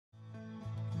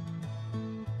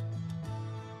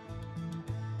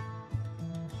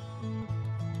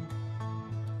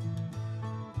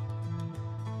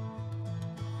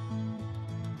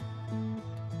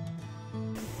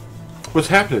What's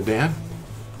happening, Dan?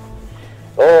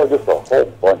 Oh, just a whole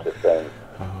bunch of things.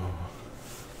 Oh.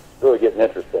 It's really getting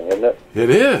interesting, isn't it? It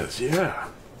is, yeah.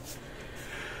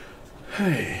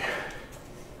 Hey.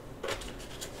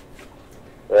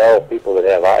 Well, people that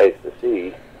have eyes to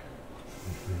see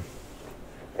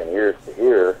and ears to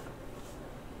hear,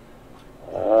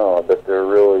 I bet they're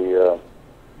really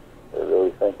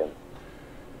thinking.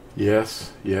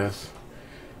 Yes, yes.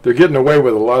 They're getting away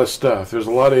with a lot of stuff. There's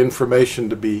a lot of information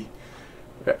to be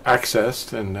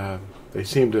accessed, and they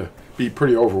seem to be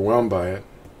pretty overwhelmed by it.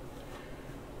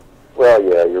 Well,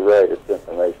 yeah, you're right. It's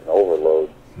information overload.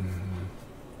 Mm-hmm.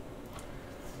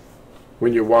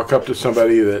 When you walk up to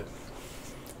somebody that,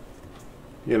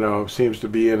 seems to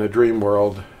be in a dream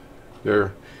world,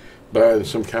 they're buying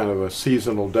some kind of a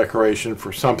seasonal decoration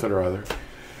for something or other,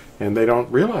 and they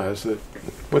don't realize that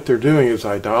what they're doing is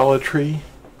idolatry.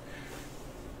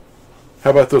 How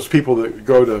about those people that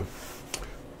go to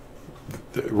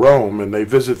Rome and they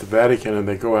visit the Vatican and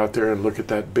they go out there and look at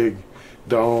that big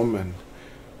dome and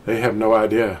they have no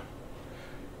idea.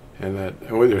 And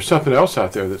there's something else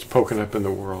out there that's poking up in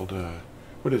the world.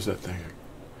 What is that thing?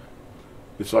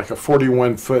 It's like a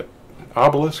 41-foot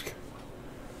obelisk.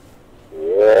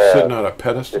 Yeah. Sitting on a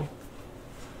pedestal.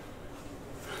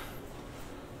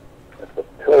 It's a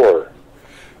pillar.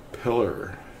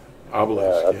 Pillar.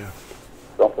 Obelisk, yeah.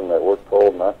 Something that we're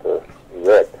told not to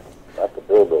erect, not to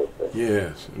build those things.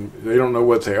 Yes. And they don't know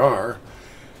what they are.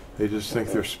 They just think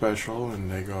they're special, and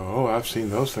they go, oh, I've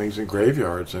seen those things in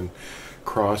graveyards. And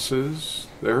crosses,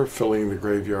 they're filling the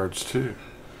graveyards too.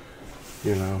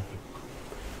 And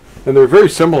they're very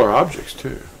similar objects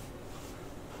too.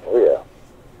 Oh, yeah.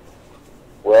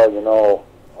 Well,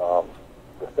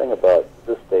 the thing about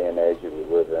this day and age that we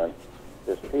live in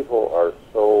is people are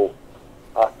so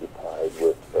occupied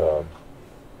with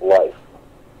life.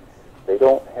 They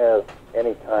don't have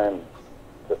any time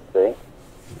to think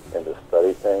and to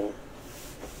study things.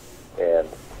 And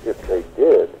if they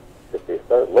did, if they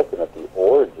start looking at the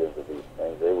origins of these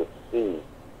things, they would see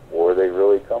where they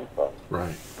really come from.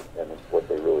 Right. And what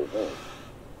they really mean.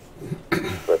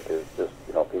 But there's just,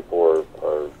 people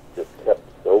are just kept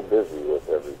so busy with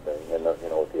everything. And,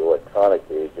 with the electronic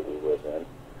age that we live in,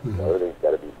 everything's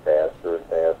got to be faster and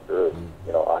faster and,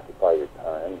 occupy your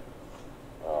time.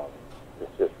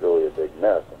 It's just really a big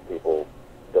mess. And people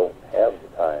don't have the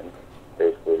time,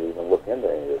 basically, to even look into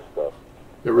any of this stuff.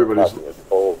 We're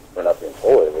not being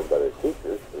told everything by their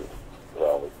teachers.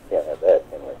 Well, we can't have that,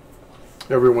 can we?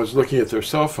 Everyone's looking at their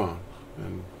cell phone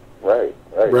and right.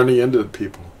 running into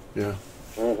people, yeah.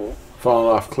 Mm-hmm.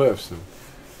 Falling off cliffs and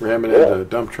ramming into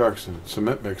dump trucks and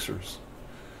cement mixers.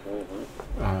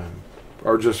 Mm-hmm.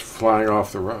 Or just flying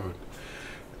off the road.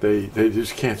 They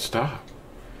just can't stop.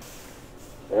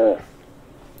 Yeah.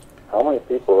 How many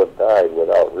people have died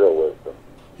without real wisdom?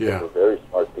 Yeah. They're very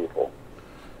smart people.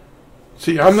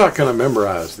 See, I'm not going to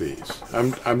memorize these.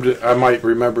 I might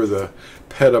remember the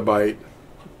petabyte.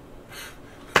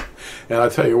 And I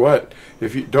tell you what,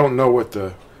 if you don't know what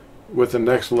the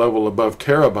next level above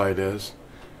terabyte is,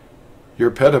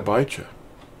 you're petabyte you.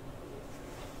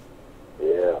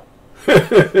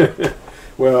 Yeah.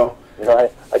 Well, I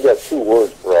got two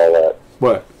words for all that.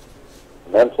 What?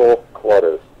 Mental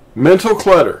clutter. Mental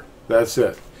clutter. That's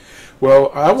it.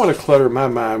 Well, I want to clutter my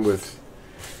mind with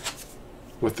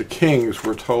what the kings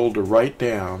were told to write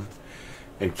down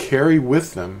and carry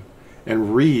with them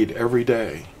and read every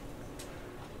day.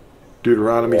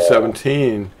 Deuteronomy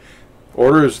 17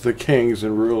 orders the kings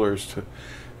and rulers to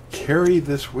carry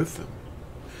this with them.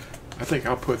 I think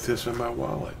I'll put this in my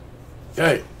wallet.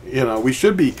 Hey, we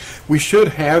should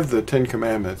have the Ten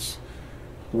Commandments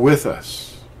with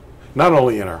us, not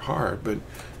only in our heart, but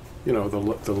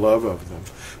the love of them.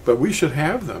 But we should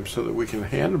have them so that we can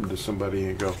hand them to somebody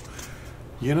and go,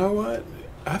 you know what?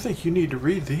 I think you need to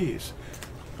read these.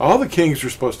 All the kings are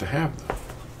supposed to have them.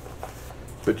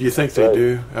 But do you think they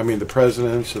do? I mean, the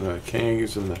presidents and the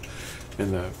kings and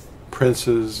the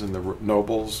princes and the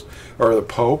nobles, or the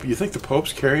Pope. You think the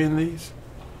Pope's carrying these?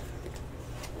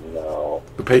 No.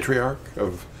 The patriarch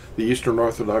of the Eastern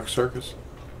Orthodox Circus?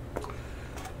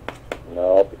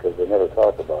 No, because they never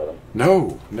talk about them.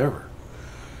 No, never.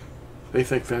 They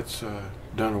think that's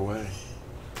done away.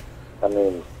 I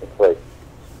mean, it's like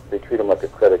they treat them like a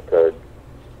credit card.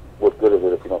 What good is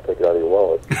it if you don't take it out of your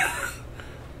wallet?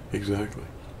 Exactly.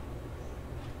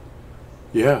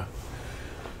 Yeah.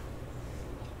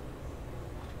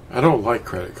 I don't like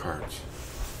credit cards.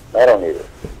 I don't either.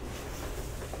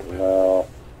 No.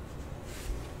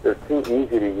 They're too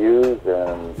easy to use,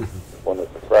 and when the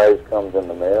surprise comes in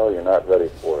the mail, you're not ready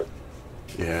for it.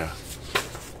 Yeah.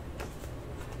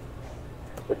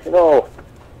 But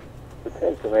the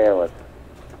Ten Commandments,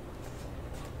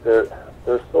 they're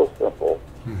so simple.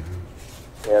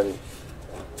 Mm-hmm. And,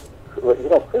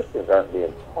 Christians aren't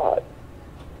being taught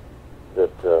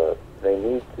that they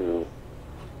need to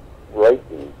write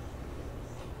these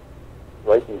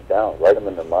down, write them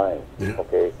in their mind. Yeah.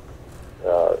 Okay?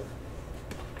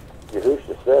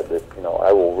 Yahusha said that,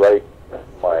 I will write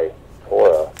my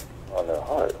Torah on their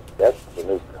heart. That's the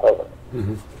new covenant.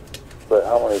 Mm-hmm. But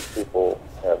how many people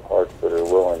have hearts that are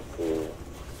willing to,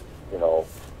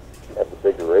 have the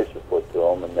big eraser put to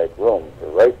them and make room to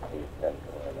write these Ten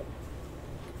Commandments?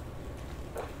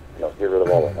 Get rid of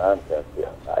all the nonsense.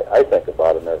 Yeah, I think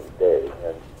about them every day,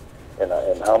 and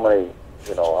how many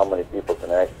people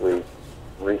can actually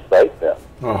recite them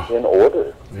in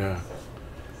order. Yeah.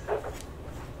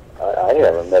 I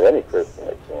haven't met any Christian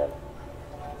that can.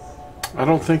 I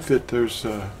don't think that there's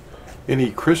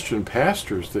any Christian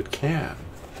pastors that can.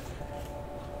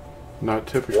 Not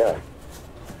typically. Yeah.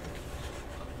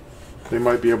 They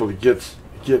might be able to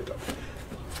get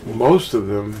most of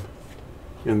them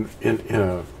in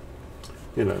a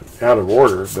out of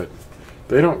order, but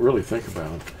they don't really think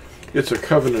about it. It's a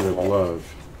covenant of love.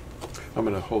 I'm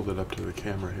going to hold it up to the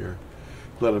camera here.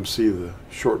 Let them see the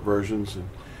short versions and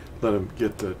let them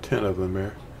get the 10 of them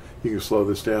there. You can slow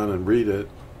this down and read it.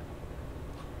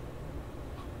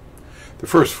 The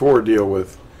first 4 deal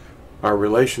with our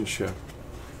relationship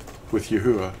with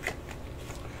Yahuwah.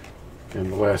 And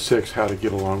the last 6, how to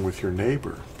get along with your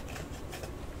neighbor.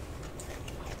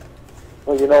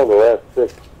 Well, the last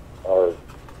 6 are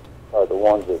the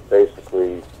ones that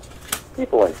basically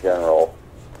people in general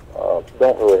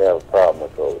don't really have a problem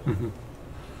with those. Mm-hmm.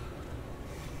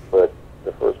 But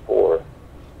the first 4,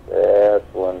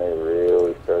 that's when they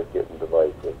really start getting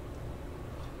divisive.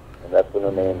 And that's when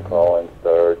the name calling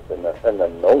starts, and the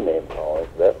no name calling,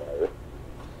 for that matter.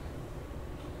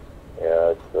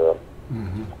 Yeah, it's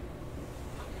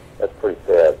that's pretty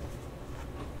sad.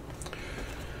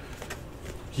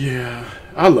 Yeah,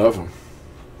 I love them.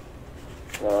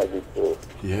 No, I do too.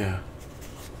 Yeah.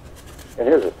 And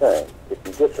here's the thing: if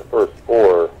you get the first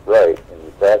 4 right and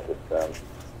you practice them,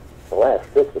 the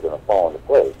last 6 are going to fall into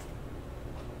place.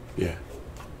 Yeah.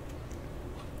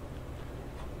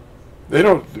 They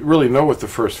don't really know what the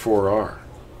first 4 are.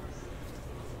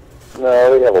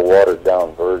 No, they have a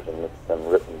watered-down version that's been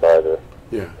written by the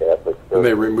Catholic Church. And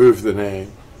they removed the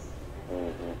name,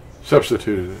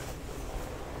 substituted it.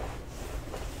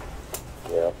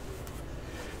 Yeah.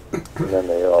 And then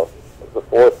the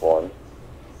 4th one,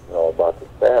 about the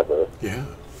Sabbath. Yeah.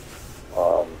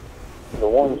 The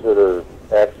ones that are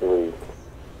actually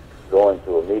going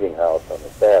to a meeting house on the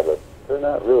Sabbath, they're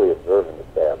not really observing the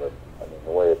Sabbath. I mean,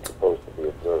 the way it's supposed to be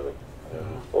observed. They're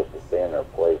supposed to stay in their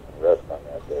place and rest on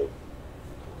that day.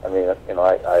 I mean,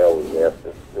 I always ask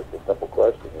this just a simple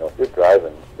question. If you're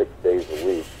driving 6 days a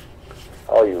week,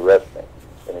 how are you resting?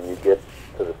 And then you get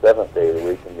to the 7th day of the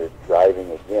week and you're driving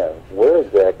again. Where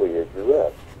exactly is your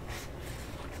rest?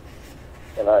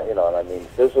 And I mean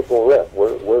physical rest.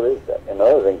 Where is that? And the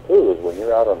other thing too is when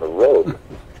you're out on the road,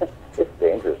 it's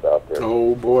dangerous out there.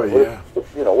 Oh boy, yeah.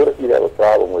 What if you have a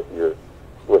problem with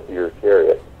your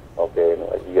chariot? Okay, and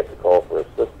you get to call for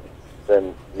assistance.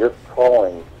 Then you're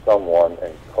calling someone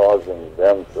and causing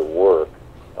them to work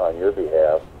on your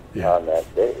behalf on that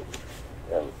day.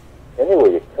 And any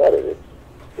way you cut it,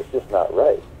 it's just not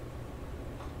right.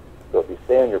 So if you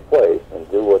stay in your place and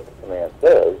do what the command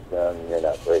says, then you're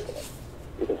not breaking it.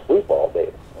 You can sleep all day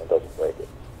and it doesn't break it.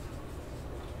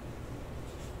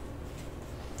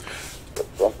 But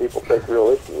some people take real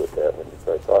issue with that when you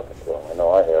start talking to them. I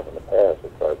know I have in the past. I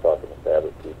started talking to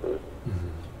Sabbath keepers.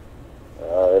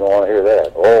 They don't want to hear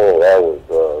that. Oh,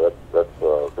 that's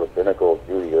rabbinical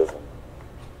Judaism.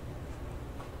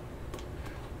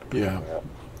 Yeah.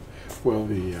 Well,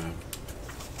 the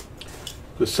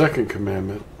second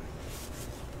commandment.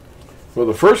 Well,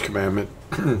 the first commandment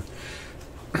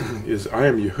is, I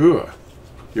am Yahuwah,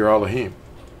 your Elohim.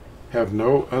 Have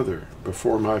no other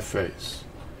before my face.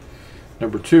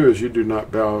 Number 2 is, you do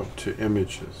not bow to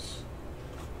images.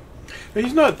 Now,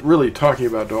 he's not really talking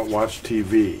about don't watch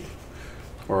TV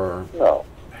or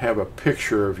have a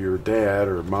picture of your dad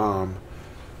or mom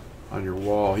on your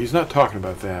wall. He's not talking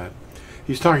about that.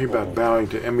 He's talking about bowing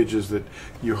to images that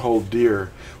you hold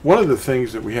dear. One of the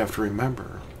things that we have to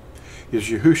remember is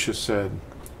Yahusha said,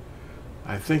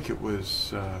 I think it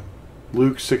was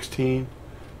Luke 16,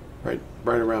 right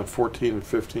around 14 and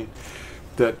 15,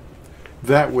 that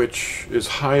which is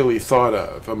highly thought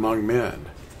of among men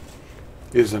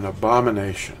is an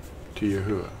abomination to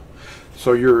Yahuwah.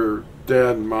 So your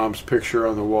dad and mom's picture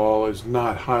on the wall is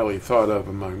not highly thought of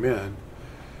among men.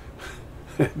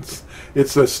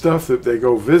 It's the stuff that they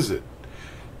go visit.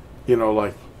 You know,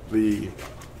 like the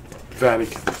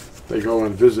Vatican. They go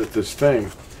and visit this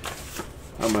thing.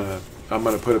 I'm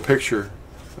gonna put a picture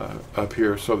up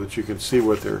here so that you can see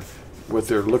what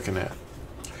they're looking at.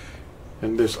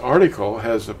 And this article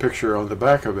has a picture on the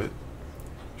back of it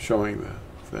showing the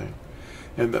thing.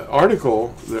 And the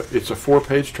article, it's a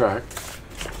 4-page tract.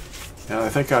 And I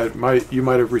think you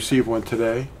might have received one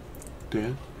today,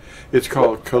 Dan. It's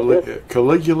called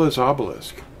Caligula's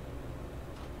Obelisk.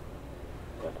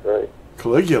 That's right.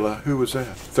 Caligula, who was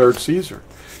that? Third Caesar.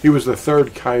 He was the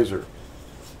third Kaiser.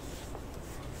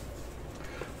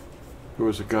 There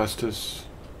was Augustus,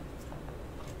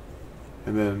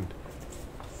 and then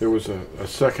there was a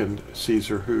second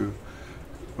Caesar who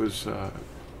was, I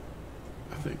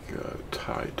think,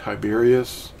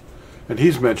 Tiberius, and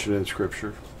he's mentioned in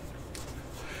Scripture.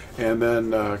 And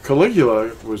then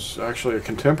Caligula was actually a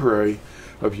contemporary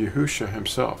of Yahusha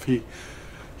himself. He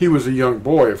was a young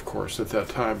boy, of course, at that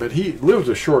time, but he lived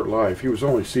a short life. He was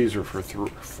only Caesar for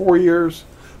 4 years,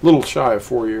 a little shy of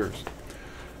 4 years.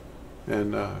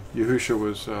 And Yahusha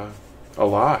was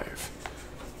alive.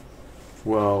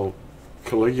 Well,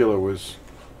 Caligula was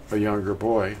a younger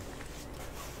boy.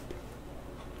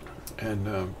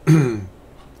 And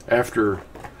after,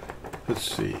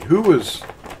 let's see, who was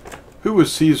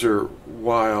Caesar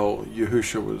while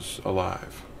Yahusha was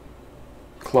alive?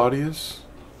 Claudius?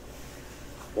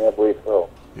 Yeah, I believe so.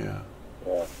 Yeah.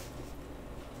 Yeah.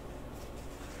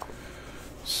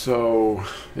 So,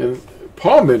 and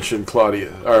Paul mentioned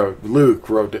Claudius, or Luke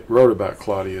wrote about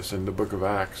Claudius in the book of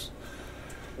Acts,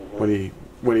 when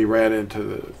he ran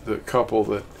into the couple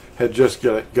that had just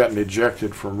gotten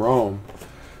ejected from Rome,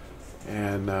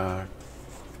 and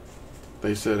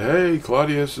they said, "Hey,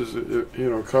 Claudius is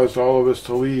caused all of us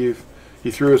to leave.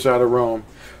 He threw us out of Rome."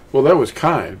 Well, that was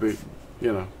kind, but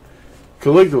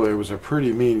Caligula was a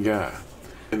pretty mean guy.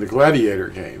 In the gladiator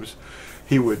games,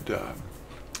 he would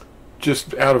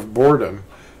just out of boredom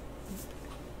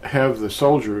have the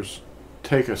soldiers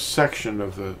take a section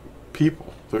of the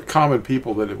people, the common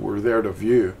people that were there to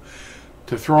view,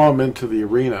 to throw them into the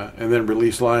arena and then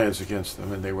release lions against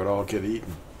them, and they would all get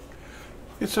eaten.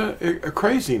 It's a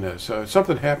craziness.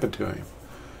 Something happened to him,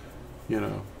 He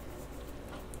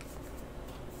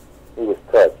was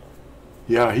touched.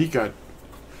 Yeah, he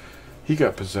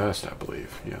got possessed, I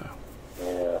believe. Yeah.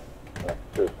 Yeah, that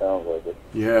sure sounds like it.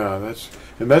 Yeah,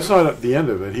 that's not at the end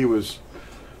of it. He was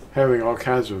having all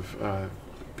kinds of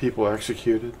people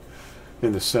executed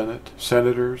in the Senate,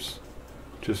 senators.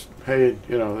 Just, hey,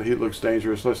 he looks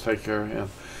dangerous. Let's take care of him.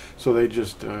 So they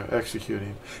just execute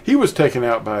him. He was taken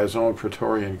out by his own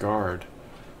Praetorian Guard.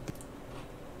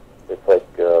 It's like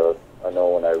I know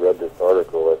when I read this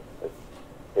article,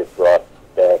 it brought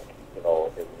back, in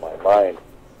my mind.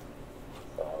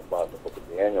 About the book of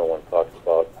Daniel, one talks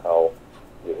about how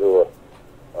Yahuwah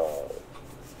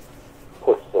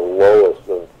puts the lowest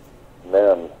of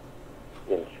men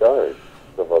in charge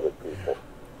of other people.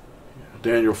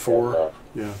 Daniel 4, and,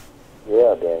 yeah.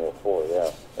 Yeah, Daniel 4,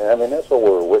 yeah. And I mean, that's what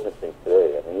we're witnessing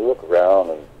today. I mean, you look around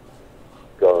and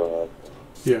government,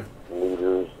 Yeah.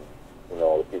 leaders,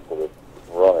 the people that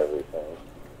run everything,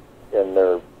 and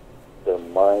their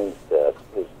mindset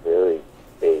is very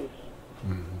base.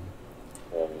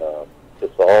 And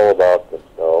it's all about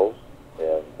themselves,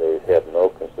 and they have no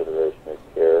consideration or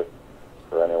care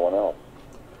for anyone else.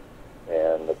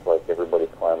 And it's like everybody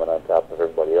climbing on top of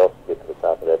everybody else to get to the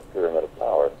top of that pyramid of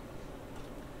power.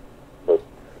 But,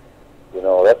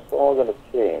 that's all going to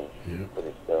change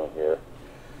pretty soon here,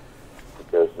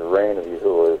 because the reign of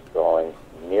Yahuwah is drawing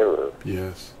nearer.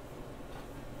 Yes.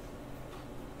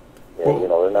 And,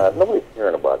 nobody's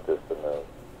hearing about this in the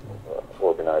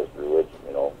organized religion,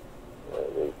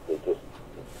 They just,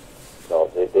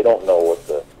 they don't know what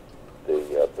the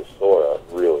Torah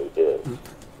really is.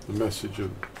 The message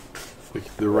of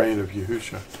the reign of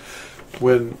Yahusha.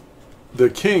 When the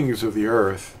kings of the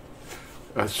earth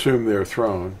assume their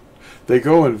throne, they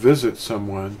go and visit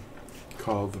someone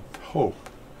called the Pope,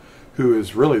 who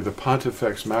is really the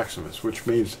Pontifex Maximus, which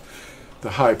means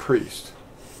the high priest,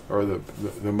 or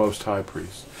the most high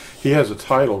priest. He has a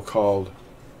title called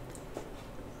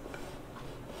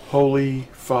Holy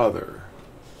Father.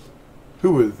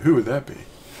 Who would that be?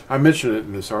 I mentioned it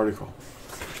in this article.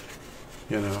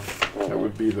 That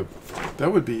would be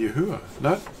Yahuwah,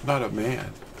 not a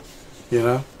man.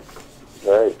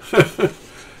 Right.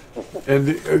 And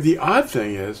the odd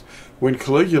thing is, when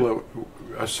Caligula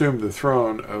assumed the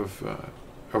throne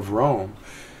of Rome,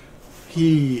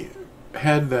 he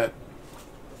had that.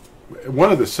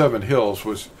 One of the 7 hills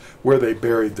was where they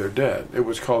buried their dead. It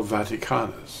was called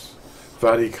Vaticanus.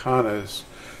 Vaticanus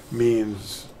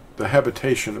means the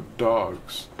habitation of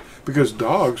dogs, because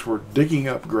dogs were digging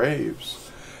up graves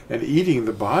and eating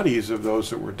the bodies of those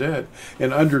that were dead.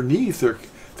 And underneath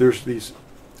there's these,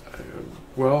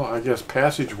 well, I guess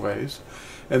passageways,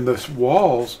 and the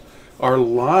walls are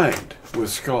lined with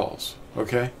skulls,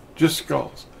 okay? Just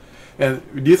skulls. And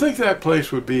do you think that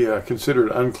place would be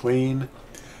considered unclean?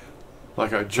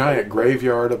 Like a giant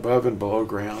graveyard above and below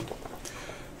ground?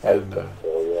 And, so,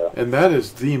 yeah. And that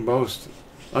is the most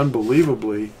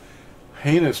unbelievably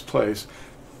heinous place,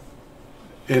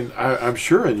 and I'm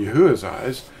sure in Yahuwah's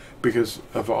eyes, because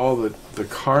of all the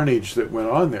carnage that went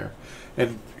on there.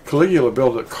 And Caligula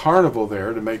built a carnival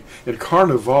there to make, and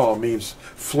carnival means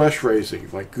flesh raising,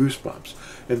 like goosebumps.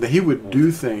 And he would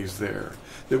do things there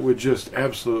that would just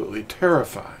absolutely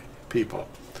terrify people.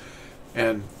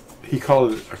 And he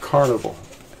called it a carnival.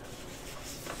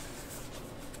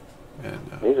 And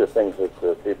these are things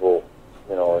that people,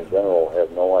 in general,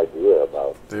 have no idea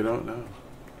about. They don't know.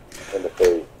 And if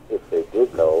they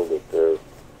did know that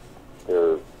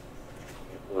their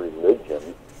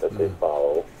religion that they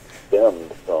follow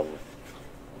stemmed from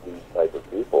these type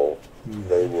of people,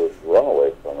 they would run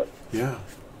away from it. Yeah.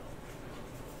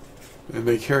 And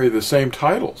they carry the same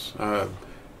titles.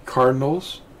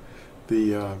 Cardinals,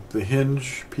 the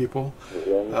hinge people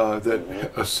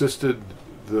that assisted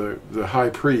the high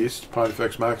priest,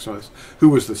 Pontifex Maximus, who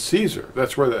was the Caesar.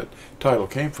 That's where that title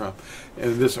came from.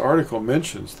 And this article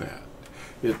mentions that.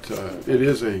 It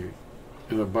is an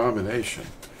abomination.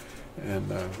 And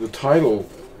the title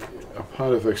of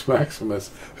Pontifex Maximus,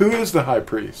 who is the high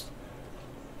priest?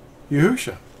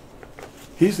 Yahusha.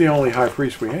 He's the only high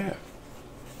priest we have.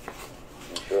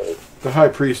 The high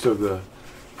priest of the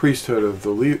priesthood of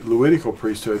the Levitical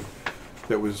priesthood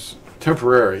that was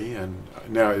temporary and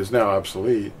is now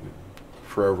obsolete,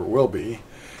 forever will be.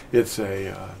 It's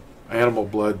a animal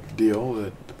blood deal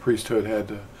that the priesthood had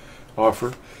to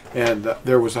offer, and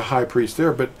there was a high priest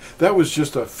there, but that was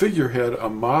just a figurehead, a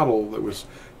model that was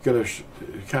going to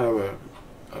kind of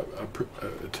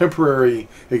a temporary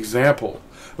example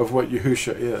of what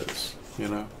Yahusha is.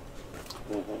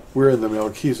 We're in the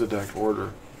Melchizedek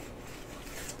order.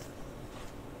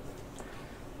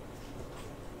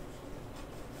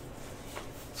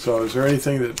 So is there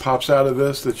anything that pops out of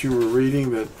this that you were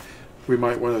reading that we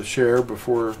might want to share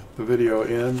before the video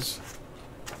ends?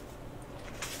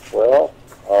 Well,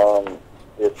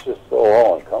 it's just so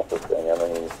all-encompassing. I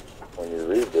mean, when you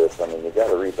read this, you got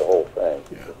to read the whole thing.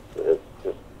 Yeah. It's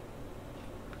just,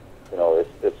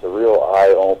 it's a real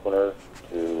eye-opener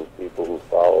to people who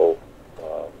follow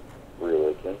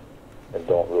religion and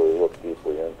don't really look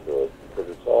deeply into it, because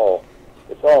it's all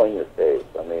in your face.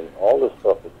 All this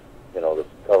stuff that's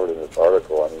covered in this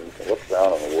article. You can look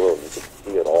around in the world and you can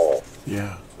see it all.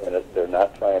 Yeah. And they're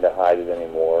not trying to hide it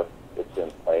anymore. It's in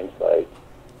plain sight.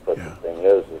 But the thing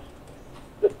is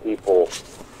that people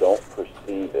don't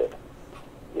perceive it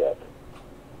yet.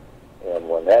 And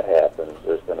when that happens,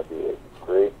 there's going to be a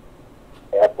great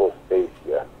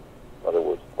apophasia, in other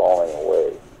words, falling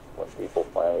away, when people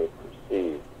finally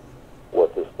perceive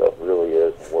what this stuff really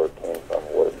is and where it came from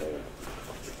and what it means.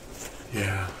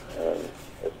 Yeah. And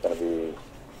it's going to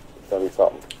be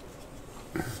something.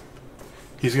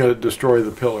 He's going to destroy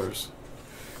the pillars,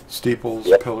 steeples,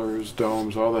 yep. pillars,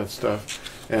 domes, all that stuff.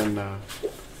 And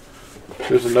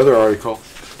there's another article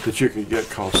that you can get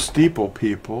called Steeple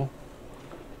People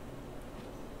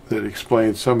that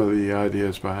explains some of the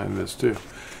ideas behind this too.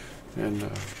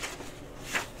 And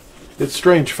it's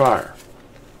strange fire.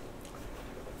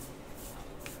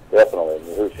 Definitely.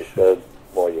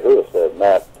 Yahuwah said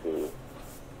not to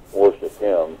worship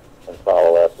him and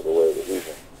follow after the way of the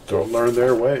heathen. Don't learn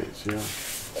their ways, yeah.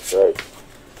 That's right.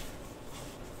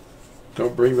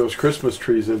 Don't bring those Christmas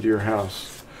trees into your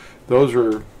house. Those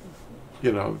are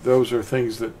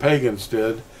things that pagans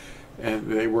did,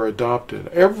 and they were adopted.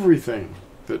 Everything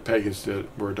that pagans did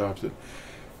were adopted.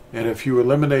 And if you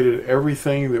eliminated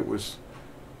everything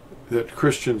that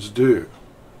Christians do,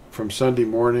 from Sunday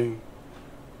morning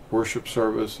worship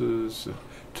services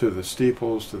to the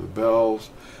steeples, to the bells,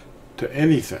 to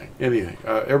anything,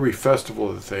 every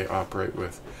festival that they operate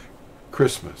with,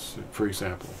 Christmas, for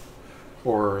example,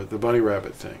 or the bunny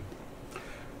rabbit thing,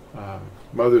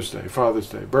 Mother's Day, Father's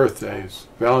Day, birthdays,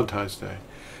 Valentine's Day.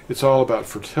 It's all about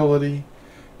fertility,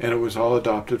 and it was all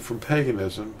adopted from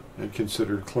paganism and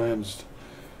considered cleansed.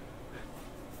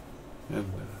 And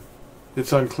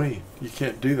it's unclean. You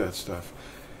can't do that stuff.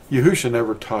 Yahusha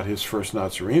never taught his first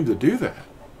Natsarim to do that.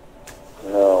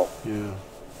 No. Yeah.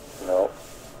 No.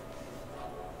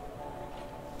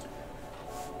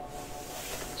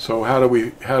 So how do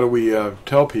we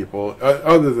tell people,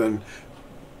 other than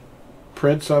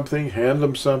print something, hand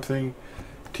them something,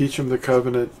 teach them the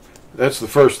covenant. That's the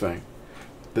first thing,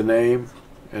 the name,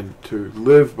 and to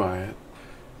live by it.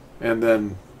 And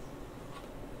then,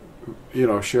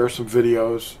 share some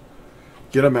videos,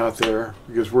 get them out there,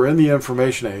 because we're in the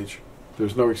information age.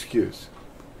 There's no excuse.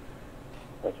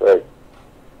 That's right.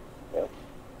 Yeah.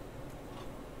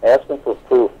 Ask them for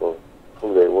proof of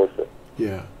who they worship.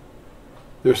 Yeah.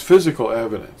 There's physical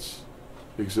evidence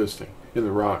existing in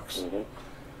the rocks, Mm-hmm.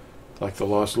 like the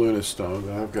Lost Luna stone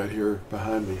that I've got here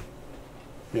behind me.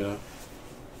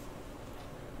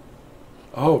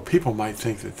 Oh, people might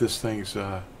think that this thing's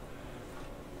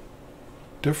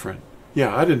different.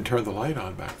 Yeah, I didn't turn the light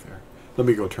on back there. Let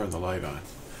me go turn the light on,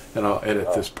 and I'll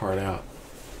edit this part out.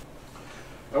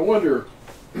 I wonder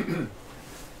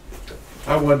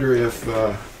if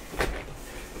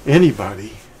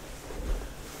anybody,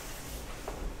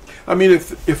 I mean,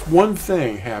 if one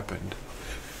thing happened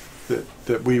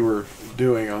that we were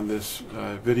doing on this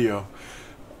video,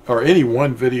 or any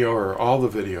one video or all the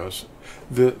videos,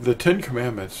 the Ten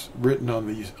Commandments written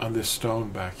on this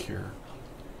stone back here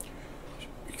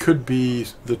could be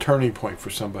the turning point for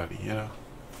somebody,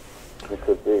 It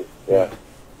could be, yeah.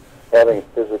 Having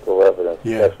physical evidence,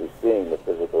 Yeah. actually seeing the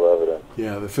physical evidence.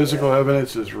 Yeah, the physical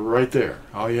evidence is right there.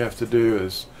 All you have to do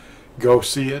is go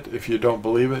see it if you don't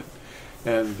believe it,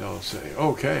 and they'll say,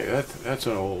 okay, that's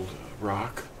an old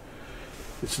rock.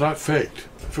 It's not faked.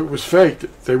 If it was faked,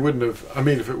 they wouldn't have,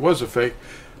 if it was a fake,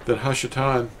 then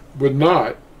Hashatan would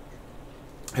not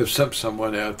have sent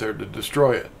someone out there to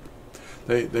destroy it.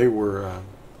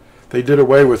 They did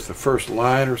away with the first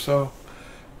line or so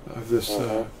of this,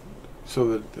 so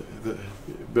that,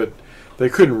 but they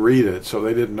couldn't read it, so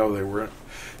they didn't know they were.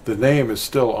 The name is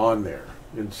still on there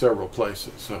in several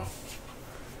places. So.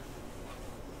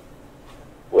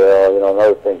 Well,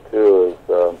 another thing too is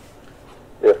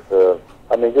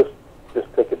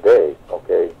just pick a day,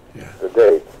 okay? Yeah. The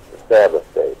date, the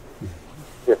Sabbath day.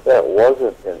 If that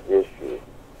wasn't an issue,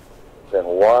 then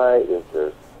why is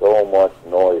there so much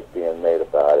noise being made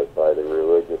about it by the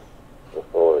religious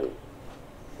authorities?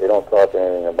 They don't talk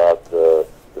anything about the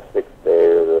sixth day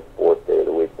or the fourth day of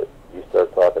the week, but you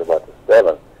start talking about the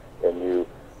seventh, and you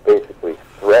basically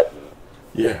threaten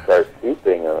to start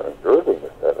keeping or observing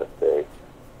the seventh day,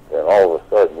 then all of a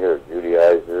sudden you're a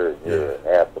Judaizer, you're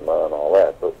anathema and all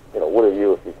that. But, what are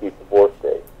you if you keep the fourth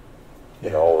day,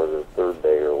 or the third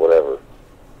day or whatever?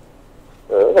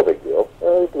 No big deal.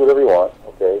 Do whatever you want,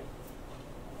 okay?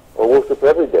 Or worship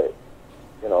every day,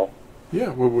 Yeah,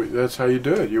 well, that's how you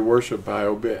do it. You worship by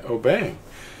obeying.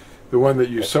 The one that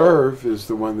you serve is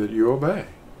the one that you obey.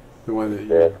 The one that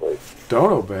you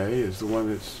don't obey is the one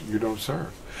that you don't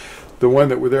serve. The one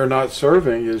that they're not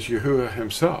serving is Yahuwah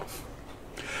himself.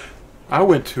 I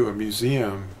went to a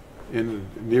museum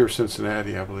near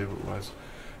Cincinnati, I believe it was,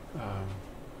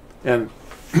 and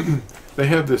they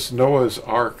have this Noah's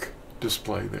Ark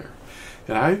display there.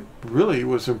 And I really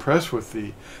was impressed with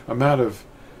the amount of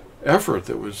effort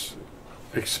that was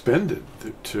expended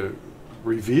to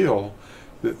reveal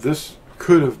that this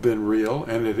could have been real,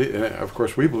 and of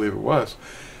course we believe it was,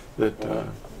 that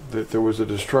there was a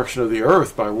destruction of the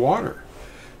earth by water.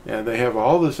 And they have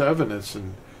all this evidence,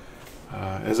 and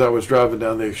as I was driving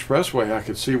down the expressway, I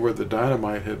could see where the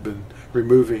dynamite had been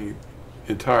removing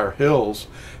entire hills,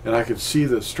 and I could see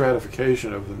the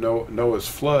stratification of the Noah's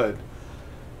flood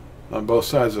on both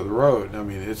sides of the road.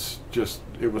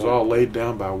 It was all laid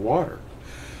down by water.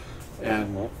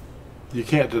 And you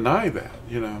can't deny that,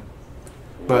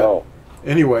 But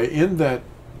anyway, in that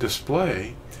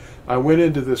display, I went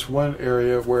into this one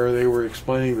area where they were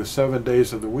explaining the 7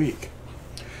 days of the week.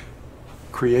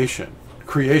 Creation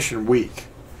week.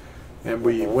 And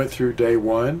we went through day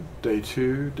 1, day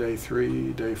 2, day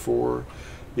 3, day 4,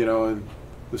 and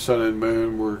the sun and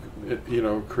moon were,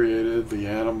 created, the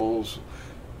animals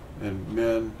and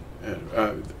men,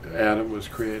 and Adam was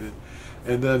created.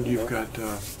 And then you've got,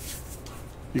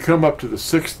 you come up to the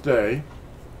 6th day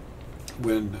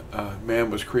when man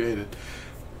was created.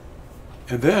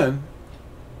 And then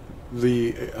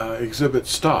the exhibit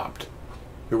stopped.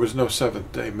 There was no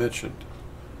 7th day mentioned.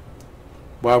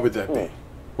 Why would that be?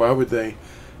 Why would they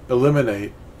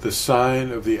eliminate the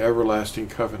sign of the everlasting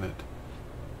covenant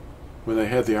when they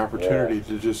had the opportunity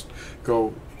to just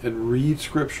go and read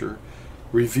Scripture,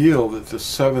 reveal that the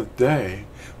 7th day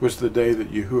was the day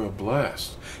that Yahuwah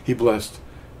blessed? He blessed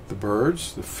the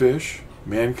birds, the fish,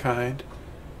 mankind,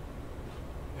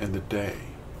 and the day.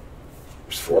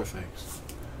 There's 4 things.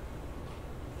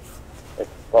 It's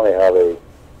funny how they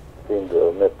seem to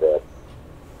omit that.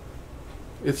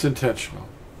 It's intentional.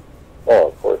 Oh,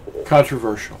 of course it is.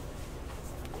 Controversial.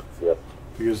 Yep.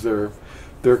 Because they're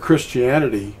Their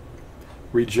Christianity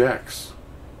rejects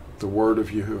the word of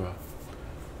Yahuwah,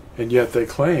 and yet they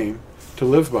claim to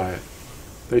live by it.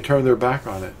 They turn their back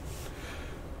on it.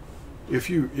 If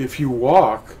you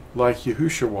walk like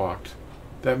Yahusha walked,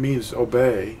 that means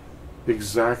obey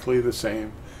exactly the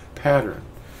same pattern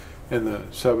in the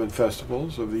 7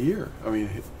 festivals of the year. I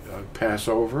mean,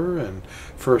 Passover and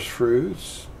first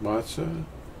fruits, matzah,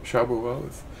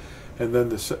 Shavuot, and then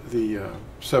the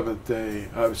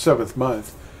seventh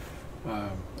month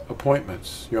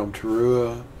appointments, Yom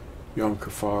Teruah, Yom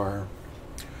Kippur,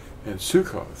 and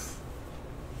Sukkoth.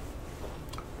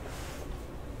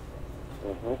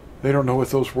 Mm-hmm. They don't know what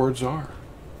those words are.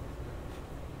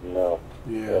 No.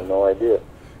 Yeah. I have no idea.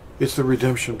 It's the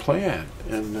redemption plan,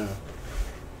 and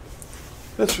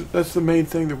that's the main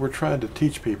thing that we're trying to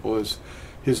teach people is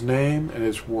His name and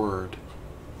His word.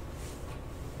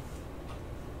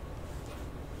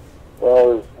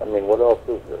 Well, I mean, what else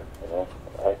is there? You know,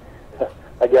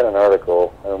 I got an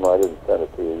article. I don't know. I didn't send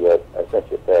it to you yet. I sent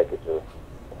you a package of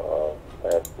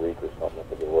last week or something. I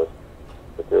think it was.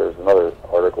 But there's another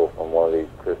article from one of these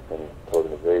Christian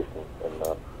organizations, and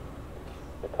they're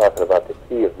talking about the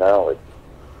key of knowledge.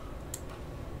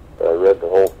 I read the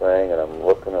whole thing, and I'm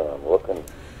looking,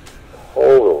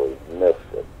 totally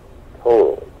missed it.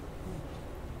 Totally.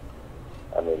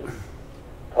 I mean, you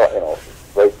know,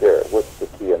 right there. What's the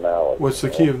key of knowledge? What's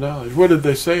the key of knowledge? What did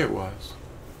they say it was?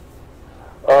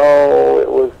 Oh, it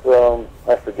was,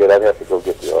 I forget. I'd have to go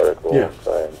get the article. Yeah.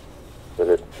 But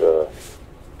it's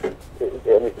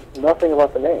nothing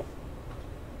about the name.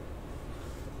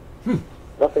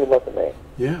 Nothing about the name.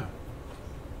 Yeah.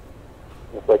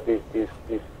 It's like these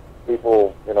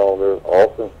people, you know, they're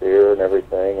all sincere and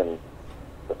everything,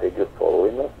 but they just totally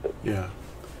missed it. Yeah.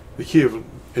 The key of,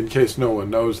 in case no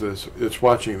one knows this, it's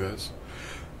watching this,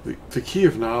 the key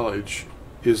of knowledge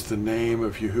is the name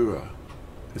of Yahuwah.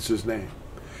 It's His name.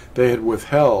 They had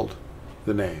withheld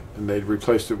the name, and they'd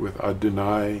replaced it with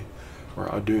Adonai or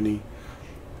Aduni,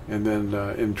 and then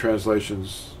in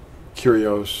translations,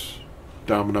 Kyrios,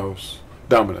 Dominus,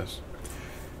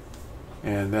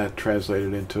 and that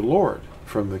translated into Lord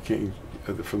from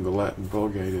the Latin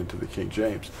Vulgate into the King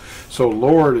James. So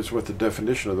Lord is what the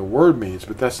definition of the word means,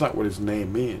 but that's not what His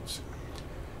name means.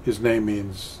 His name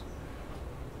means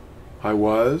I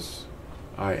was,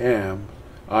 I am,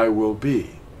 I will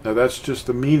be. Now that's just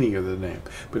the meaning of the name,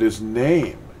 but His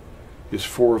name is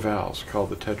 4 vowels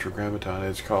called the Tetragrammaton.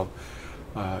 It's called,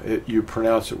 you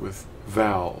pronounce it with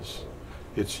vowels.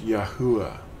 It's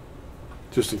Yahuwah,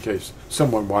 just in case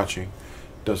someone watching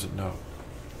doesn't know.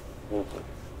 Mm-hmm.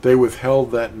 They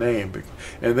withheld that name,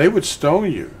 and they would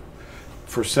stone you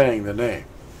for saying the name.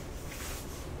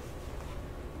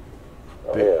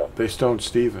 They stoned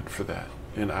Stephen for that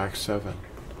in Acts 7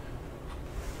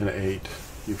 and 8,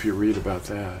 if you read about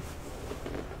that.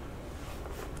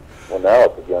 Well, now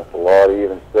it's against the law to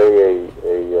even say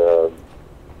a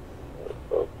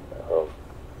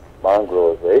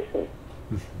mongrelization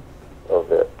of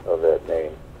that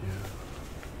name. Yeah.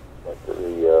 Like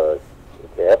the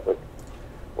Catholic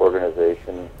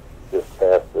organization just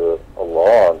passed a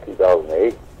law in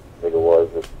 2008, I think it was,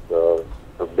 that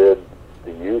forbid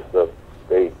the use of,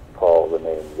 they call the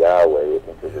name Yahweh, I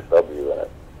think there's a W in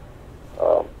it,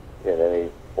 in any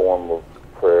form of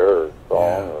prayer or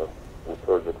song or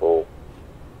liturgical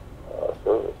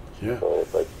service. Yeah. So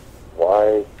it's like,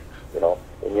 why, you know,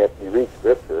 and yet you read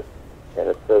Scripture, and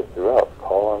it says throughout,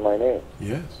 call on my name.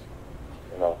 Yes.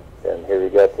 You know, and here you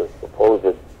got the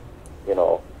supposed, you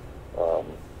know,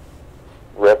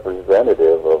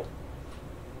 representative of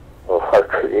our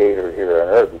Creator here on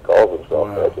earth. He calls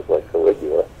himself that, just like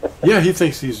Caligula. Yeah, he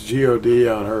thinks he's G-O-D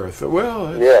on earth.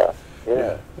 Well, yeah.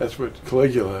 That's what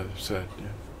Caligula said.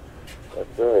 Yeah.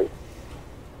 That's right.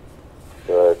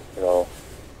 But, you know,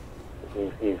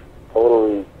 he's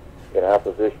totally in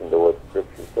opposition to what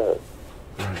Scripture says.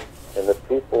 Right. And the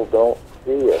people don't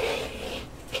see it.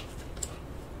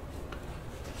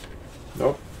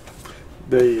 Nope.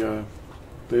 They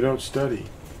don't study,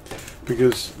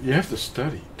 because you have to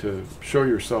study to show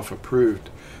yourself approved.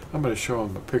 I'm going to show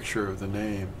them a picture of the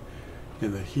name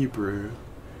in the Hebrew,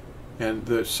 and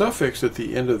the suffix at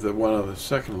the end of the one on the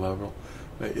second level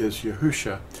is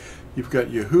Yahusha. You've got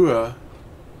Yahuwah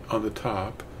on the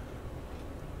top.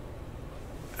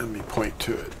 Let me point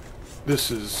to it.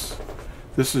 This is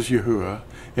Yahuwah,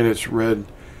 and it's read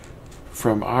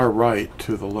from our right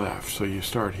to the left. So you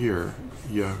start here,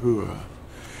 Yahuwah,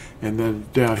 and then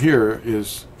down here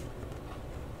is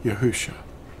Yahusha.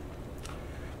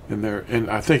 And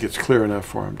I think it's clear enough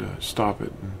for him to stop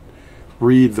it and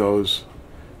read those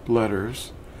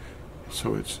letters.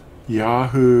 So it's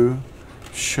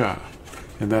Yahusha,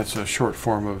 and that's a short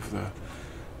form of the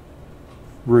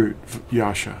root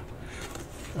yasha.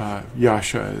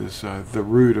 Yasha is the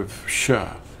root of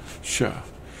sha.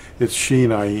 It's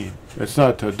sheen ayin. It's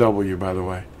not a W, by the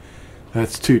way.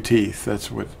 That's two teeth.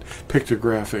 That's what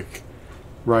pictographic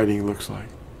writing looks like.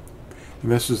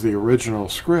 And this is the original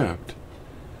script.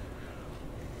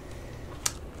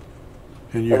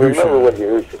 And I remember what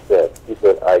Yahusha said. He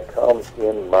said, "I come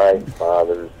in my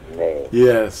Father's name."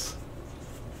 Yes.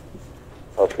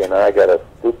 Okay, now I got a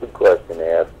stupid question to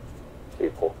ask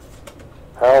people.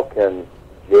 How can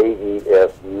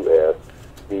Jesus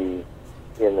be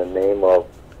in the name of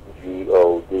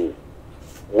God?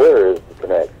 Where is the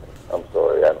connection? I'm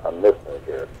sorry, I'm missing it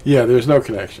here. Yeah, there's no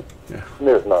connection. Yeah.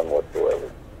 There's none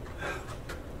whatsoever.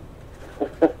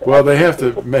 Well, they have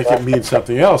to make it mean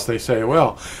something else. They say,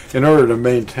 well, in order to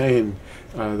maintain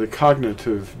the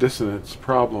cognitive dissonance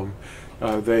problem,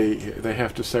 they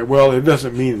have to say, well, it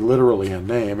doesn't mean literally a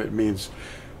name. It means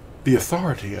the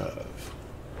authority of.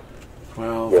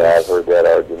 Well, yeah, I've heard that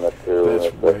argument too.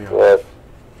 That's way off.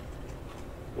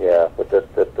 Yeah, but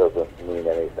that doesn't mean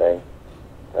anything.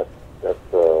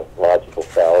 That's a logical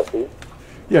fallacy.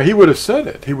 Yeah, he would have said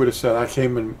it. He would have said, I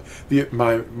came in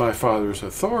my Father's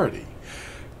authority.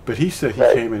 But he said he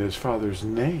came in his Father's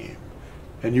name,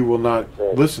 and you will not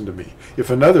listen to me.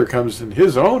 If another comes in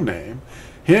his own name,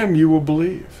 him you will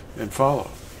believe and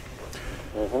follow.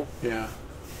 Mm-hmm. Yeah.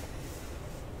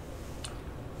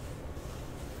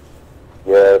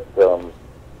 Yeah, it's,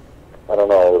 I don't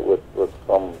know, with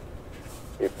some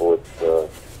people it's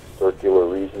circular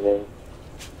reasoning.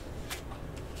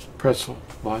 Pretzel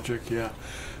logic, yeah.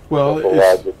 Well,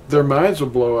 their minds will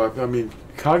blow up. I mean,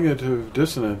 cognitive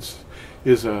dissonance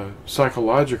is a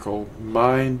psychological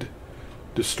mind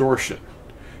distortion.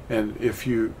 And if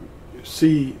you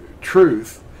see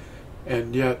truth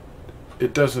and yet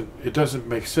it doesn't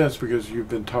make sense because you've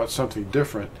been taught something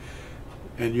different,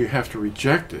 and you have to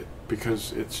reject it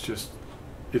because it's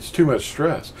too much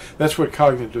stress. That's what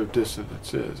cognitive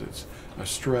dissonance is. It's a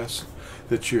stress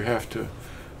that you have to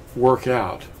work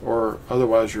out, or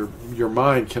otherwise your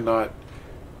mind cannot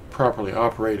properly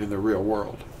operate in the real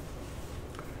world.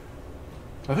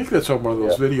 I think that's on one of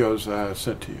those videos I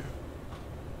sent to you.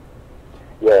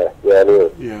 Yeah, it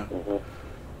is. Yeah. Mm-hmm.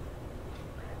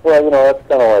 Well, that's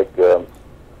kind of like,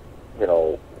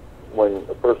 when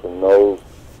a person knows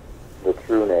the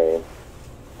true name,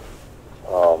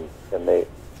 and they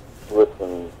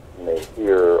listen and they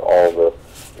hear all the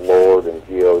Lord and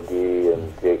God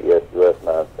and JESUS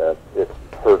nonsense, it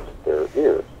hurts their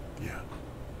ears. Yeah.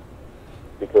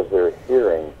 Because they're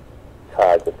hearing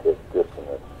cognitive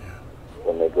dissonance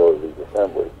when they go to these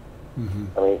assemblies. Mm-hmm.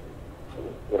 I mean,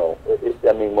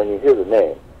 when you hear the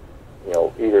name,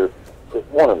 either it's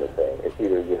one and the same. It's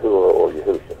either Yahuwah or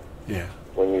Yahusha. Yeah.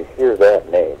 When you hear that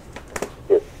name,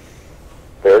 it's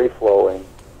very flowing,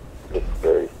 it's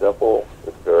very simple,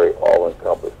 it's very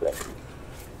all-encompassing.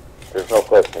 There's no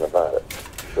question about it.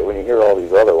 But when you hear all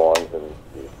these other ones and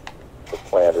the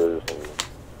planters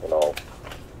and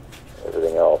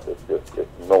everything else,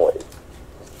 it's noise.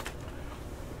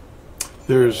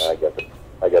 I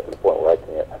get to the point where I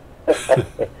can't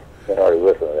hardly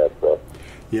listen to that stuff.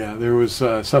 Yeah, there was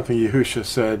something Yahusha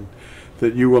said,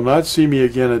 that you will not see me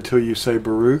again until you say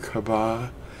Baruch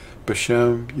haba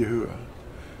b'shem Yahuwah.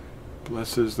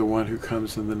 Blessed is the one who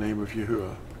comes in the name of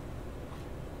Yahuwah.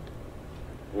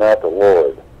 Not the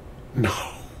Lord.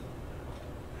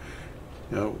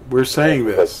 No, we're saying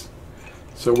this.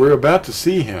 So we're about to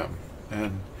see him,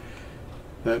 and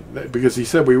that because he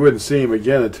said we wouldn't see him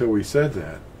again until we said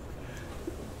that.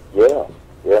 Yeah,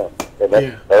 and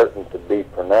that's starting to be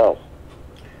pronounced.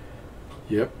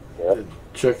 Yep.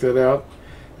 Check that out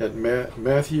at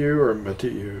Matthew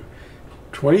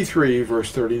 23,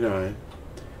 verse 39,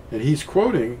 and he's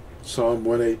quoting Psalm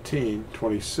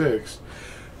 118:26,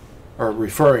 or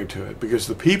referring to it, because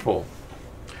the people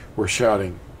were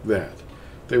shouting that.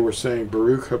 They were saying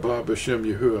Baruch haba b'shem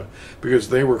Yahuwah because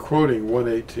they were quoting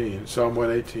Psalm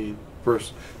 118,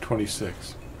 verse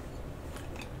 26.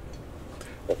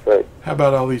 That's right. How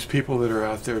about all these people that are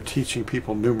out there teaching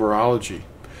people numerology?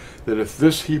 That if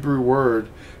this Hebrew word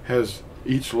has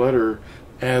each letter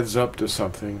adds up to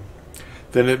something,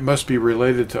 then it must be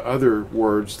related to other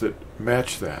words that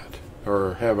match that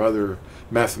or have other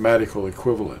mathematical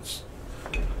equivalents.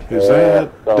 Is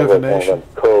that divination?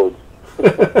 Like codes.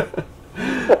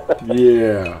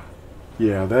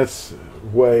 Yeah, that's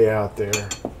way out there.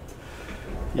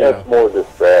 That's more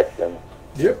distraction.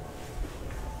 Yep.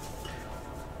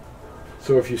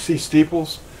 So if you see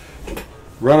steeples,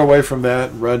 run away from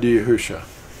that and run to Yahusha.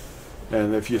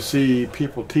 And if you see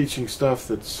people teaching stuff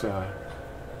that's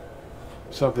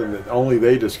something that only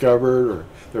they discovered, or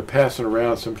they're passing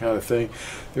around some kind of thing.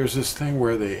 There's this thing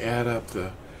where they add up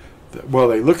well,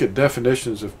 they look at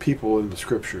definitions of people in the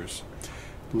scriptures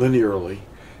linearly.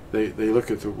 They look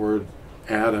at the word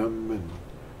Adam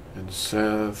and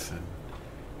Seth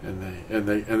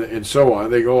and so on.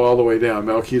 They go all the way down,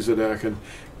 Melchizedek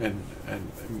and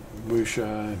Musha,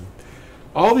 and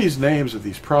all these names of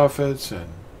these prophets and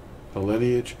the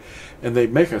lineage, and they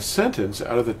make a sentence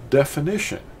out of the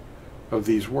definition of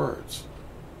these words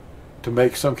to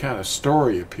make some kind of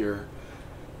story appear,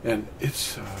 and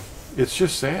it's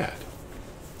just sad.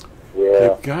 Yeah.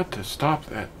 They've got to stop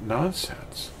that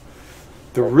nonsense.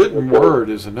 The written word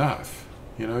is enough.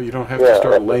 You know, you don't have to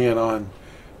start laying on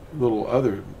little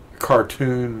other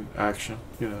cartoon action.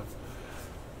 You know.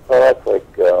 Well, that's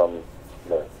like the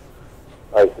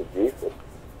eisegesis.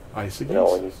 Eisegesis. You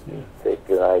know, when you take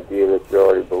an idea that you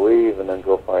already believe and then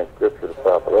go find scripture to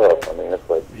prop it up. I mean, it's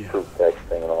like proof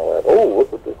texting and all that. Oh,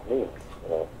 look what this means. You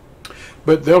know.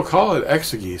 But they'll call it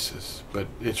exegesis, but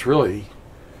it's really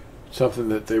something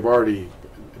that they've already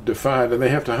defined, and they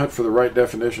have to hunt for the right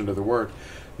definition of the word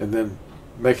and then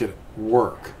make it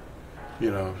work, you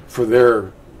know, for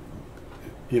their,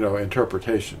 you know,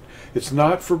 interpretation. It's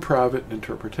not for private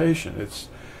interpretation. It's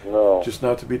just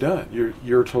not to be done.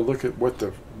 You're to look at what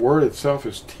the word itself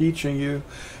is teaching you,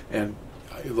 and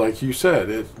like you said,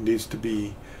 it needs to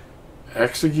be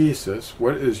exegesis.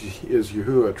 What is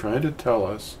Yahuwah trying to tell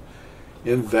us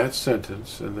in that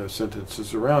sentence and the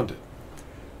sentences around it?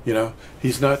 You know,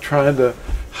 he's not trying to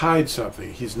hide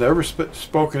something. He's never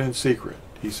spoken in secret.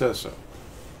 He says so.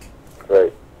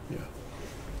 Right. Yeah.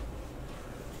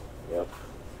 Yeah.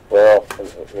 Well,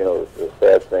 you know, the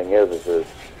sad thing is there's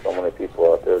so many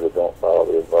people out there that don't follow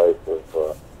the advice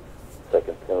of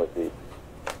 2 Timothy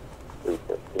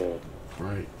 3:15.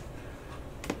 Right.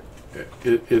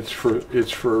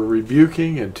 It's for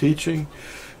rebuking and teaching.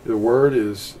 The word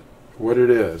is what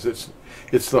it is.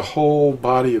 It's the whole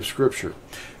body of Scripture.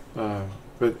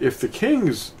 But if the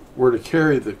kings were to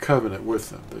carry the covenant with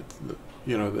them,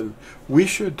 you know, then we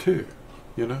should too.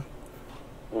 You know,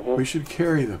 we should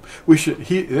carry them.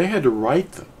 They had to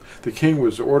write them. The king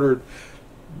was ordered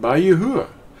by Yahuwah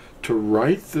to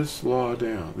write this law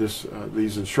down,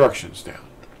 these instructions down,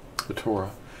 the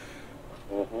Torah,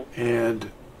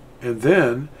 and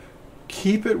then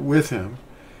keep it with him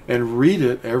and read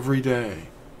it every day.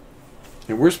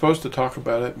 And we're supposed to talk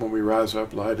about it when we rise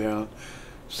up, lie down,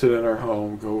 sit in our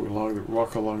home,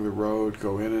 walk along the road,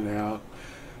 go in and out.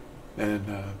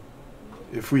 And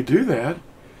if we do that,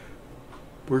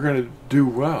 we're going to do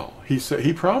well.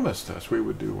 He promised us we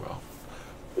would do well.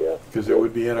 Yeah. Because it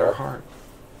would be in our heart.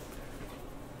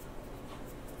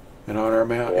 And on our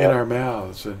in our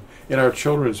mouths, and in our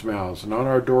children's mouths, and on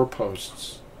our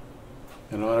doorposts,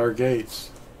 and on our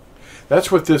gates.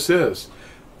 That's what this is.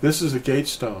 This is a gate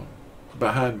stone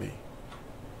behind me.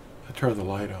 I turn the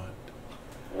light on.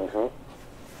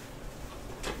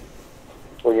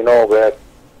 Well, you know, back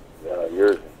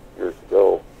years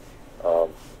ago,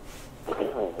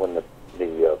 when the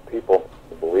people,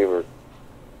 the believers,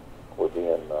 were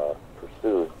being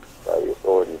pursued by the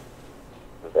authorities,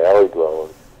 the valley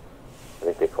dwellers, I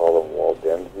think they call them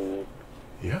Waldenses,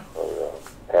 or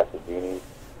Pasagenes,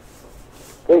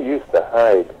 they used to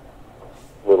hide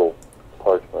little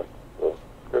parchments of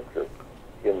scripture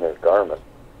in their garments,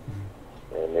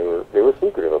 and they were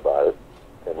secretive about it.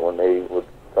 And when they would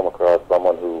come across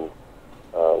someone who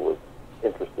was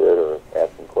interested or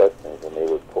asking questions, and they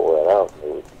would pull that out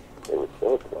and they would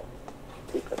show it to them,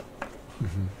 keep it.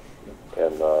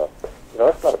 And you know,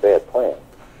 that's not a bad plan.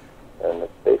 And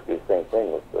it's basically the same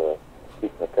thing with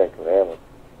keeping the Ten Commandments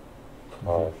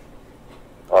on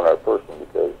our person,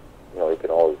 because you know, you can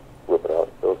always whip it out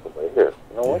and show somebody, here,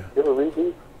 you know what, you ever read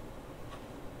these?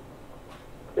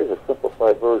 Here's a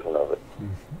simplified version of it.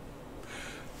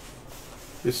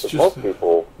 It's just most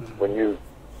people, when you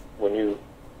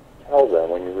tell them,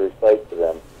 when you recite to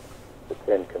them the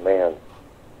Ten Commands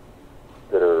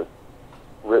that are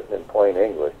written in plain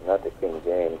English, not the King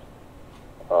James,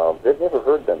 they've never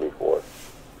heard them before.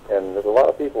 And there's a lot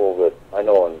of people that I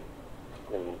know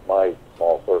in my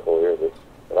small circle here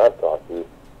that I've talked to,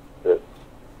 that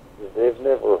they've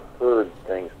never heard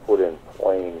things put in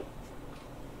plain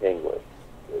English.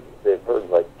 They've heard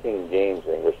like King James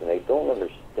English, and they don't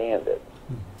understand it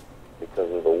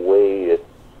because of the way it's,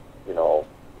 you know,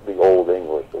 the old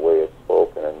English, the way it's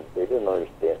spoken, and they don't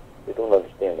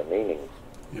understand the meanings.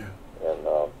 Yeah. And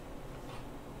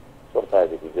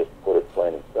sometimes if you just put it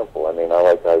plain and simple, I mean, I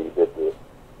like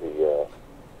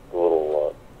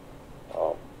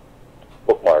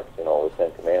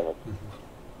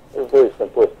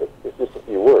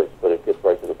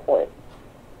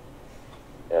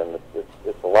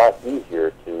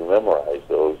easier to memorize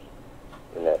those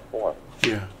in that form.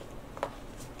 Yeah.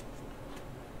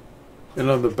 And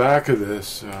on the back of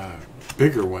this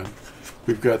bigger one,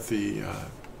 we've got the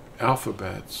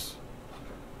alphabets.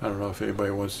 I don't know if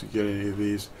anybody wants to get any of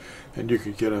these, and you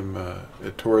could get them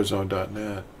at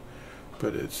Torazone.net,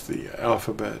 but it's the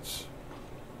alphabets,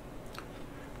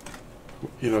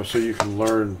 you know, so you can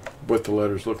learn what the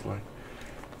letters look like.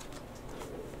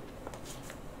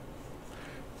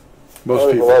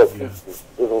 Most people, yeah.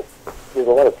 There's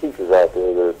a lot of teachers out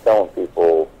there that are telling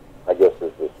people, I guess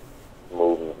there's this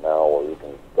movement now where you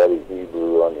can study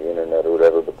Hebrew on the internet or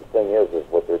whatever, but the thing is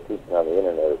what they're teaching on the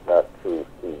internet is not true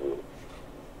Hebrew.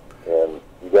 And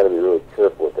you got to be really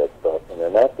careful with that stuff. And they're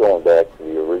not going back to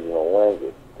the original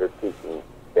language. They're teaching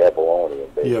Babylonian.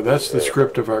 Yeah, that's the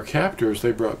script of our captors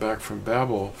they brought back from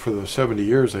Babel for the 70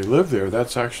 years they lived there.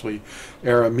 That's actually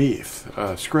Aramaic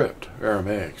script,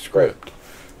 Aramaic script. Right.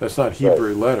 That's not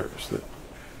Hebrew letters that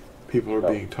people are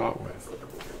being taught with.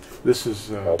 This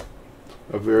is a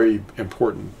very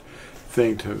important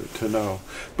thing to know.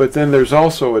 But then there's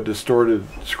also a distorted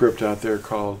script out there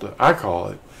called, I call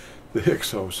it, the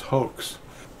Hyksos hoax.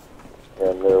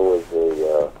 And there was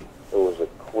a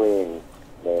queen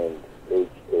named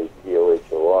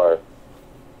Hathor.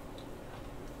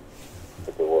 I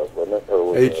think it was, wasn't it?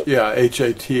 Hathor,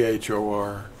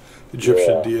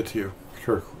 Egyptian deity of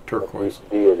turquoise.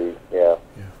 Deity, yeah.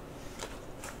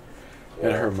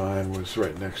 And her mine was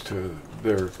right next to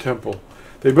their temple.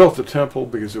 They built the temple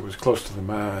because it was close to the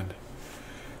mine.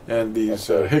 And these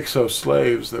Hyksos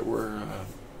slaves that were,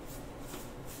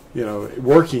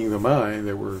 working the mine,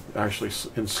 they were actually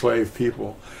enslaved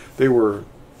people. They were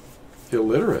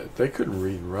illiterate. They couldn't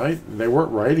read and write. And they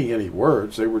weren't writing any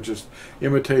words. They were just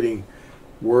imitating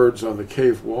words on the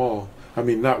cave wall. I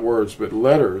mean, not words, but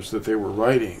letters that they were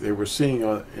writing. They were seeing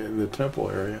in the temple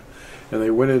area. And they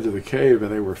went into the cave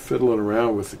and they were fiddling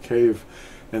around with the cave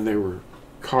and they were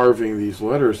carving these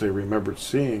letters they remembered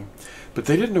seeing. But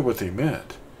they didn't know what they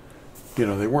meant.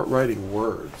 They weren't writing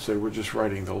words. They were just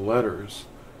writing the letters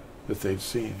that they'd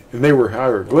seen. And they were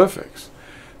hieroglyphics.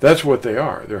 That's what they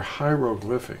are. They're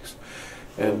hieroglyphics.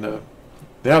 And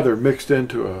now they're mixed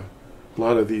into a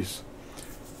lot of these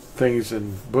things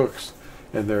in books.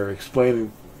 And they're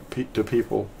explaining to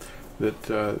people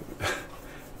that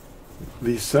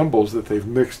these symbols that they've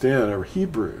mixed in are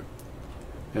Hebrew.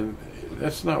 And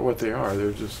that's not what they are.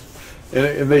 They're just...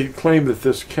 And they claim that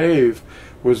this cave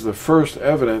was the first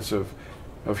evidence of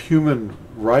human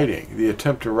writing, the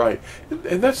attempt to write.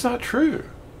 And that's not true.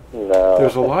 No.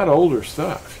 There's a lot of older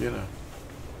stuff, Yeah.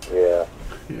 Yeah.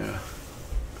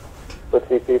 But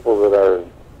see, people that are,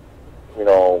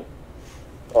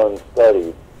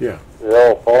 unstudied, yeah,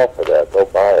 they'll fall for that. They'll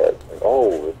buy it. Like,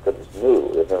 oh, it's because it's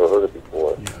new. They've never heard it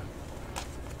before. Yeah.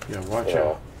 Yeah, watch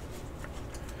out.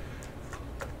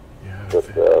 Yeah. But,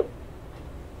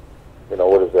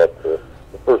 what is that? The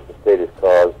first stated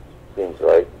cause seems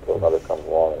right until another comes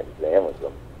along and examines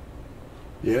them.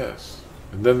 Yes.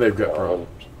 And then they've got problems.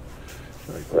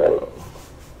 Like, whoa.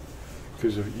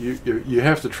 Because you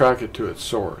have to track it to its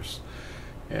source.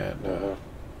 And,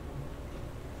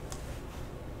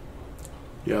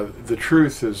 the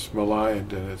truth is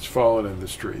maligned and it's fallen in the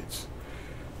streets.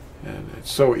 And it's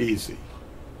so easy.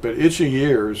 But itching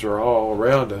ears are all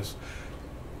around us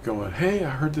going, hey, I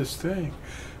heard this thing.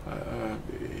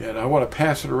 And I want to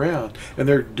pass it around. And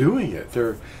they're doing it.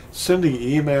 They're sending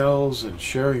emails and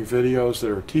sharing videos that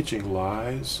are teaching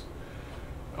lies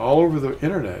all over the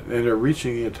internet. And they're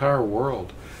reaching the entire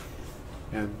world.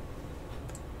 And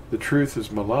the truth is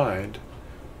maligned,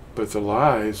 but the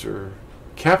lies are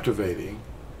captivating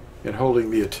and holding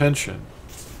the attention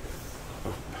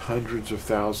of hundreds of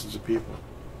thousands of people.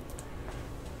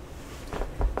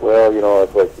 Well,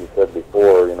 it's like you said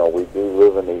before, we do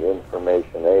live in the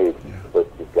information age, but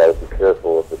you've got to be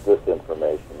careful with the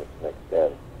disinformation that's mixed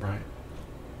in. Right.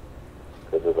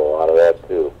 Because there's a lot of that,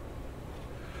 too.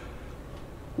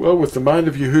 Well, with the mind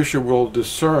of Yahushua, we'll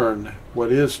discern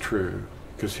what is true,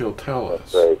 because he'll tell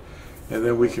us. Right. And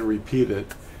then we can repeat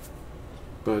it.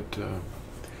 But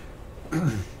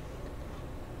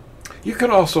you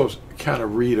can also kind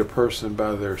of read a person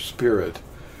by their spirit.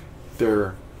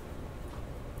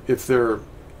 If they're,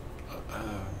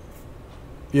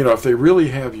 if they really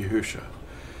have Yahushua,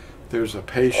 there's a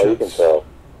patience. Oh, you can tell.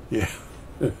 Yeah.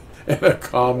 And a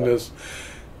calmness.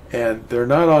 And they're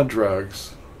not on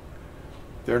drugs.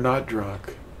 They're not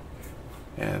drunk.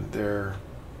 And they're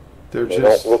They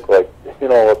just... don't look like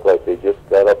they just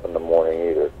got up in the morning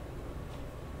either.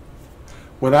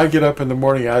 When I get up in the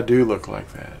morning, I do look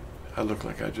like that. I look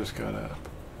like I just got up.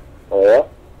 Oh,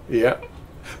 yeah? Yeah.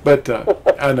 But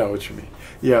I know what you mean.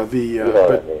 Yeah, You know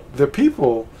what I mean? the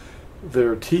people that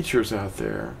are teachers out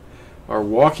there are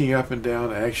walking up and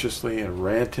down anxiously and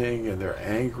ranting, and they're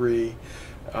angry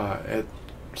at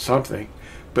something,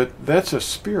 but that's a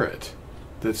spirit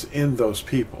that's in those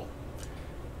people,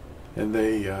 and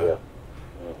they're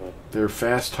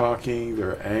fast talking,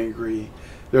 they're angry,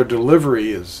 their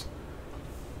delivery is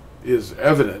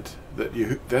evident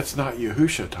that that's not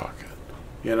Yahusha talking,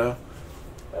 you know.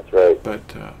 That's right. But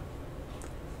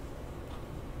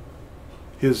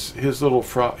his little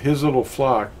flock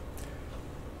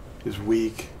is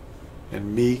weak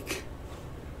and meek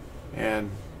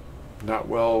and not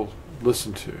well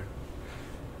listened to.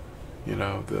 You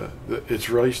know, it's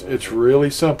really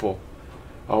simple.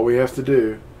 All we have to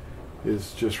do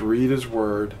is just read his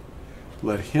word,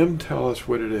 let him tell us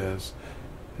what it is,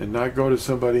 and not go to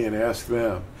somebody and ask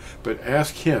them, but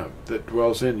ask him that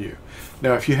dwells in you.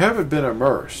 Now, if you haven't been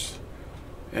immersed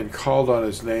and called on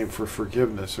his name for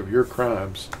forgiveness of your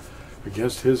crimes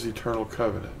against his eternal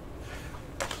covenant,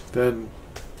 then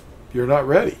you're not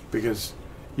ready, because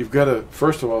you've got to,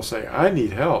 first of all, say, I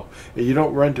need help. And you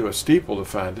don't run to a steeple to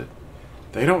find it.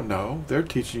 They don't know. They're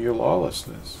teaching you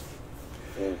lawlessness.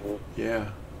 Mm-hmm. Yeah.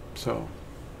 So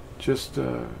just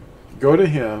go to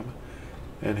him,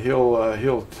 and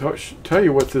he'll tell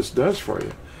you what this does for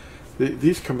you.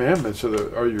 These commandments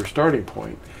are your starting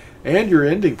point and your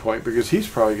ending point, because he's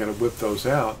probably going to whip those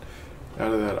out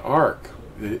of that ark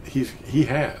that he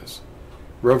has.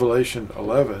 Revelation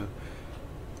 11,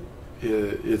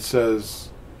 it says,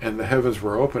 and the heavens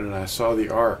were open, and I saw the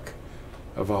ark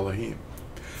of Elohim.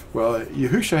 Well,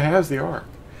 Yahusha has the ark.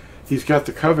 He's got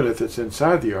the covenant that's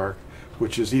inside the ark,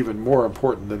 which is even more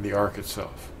important than the ark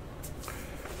itself.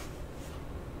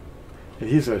 And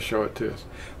he's going to show it to us.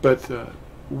 But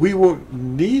we won't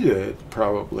need it,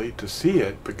 probably, to see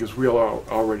it, because we'll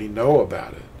already know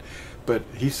about it. But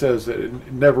he says that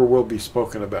it never will be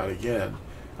spoken about again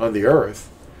on the earth.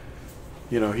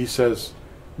 You know, he says,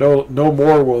 no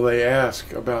more will they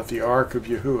ask about the ark of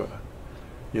Yahuwah.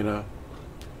 You know.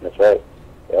 That's right.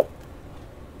 Yep.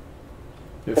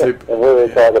 If they, and what are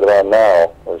they talking about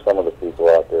now, or some of the people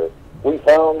out there? We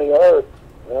found the ark.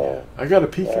 Yeah, I got a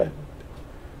peek at it.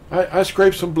 I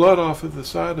scraped some blood off of the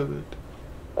side of it.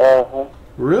 Uh-huh.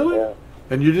 Really? Yeah.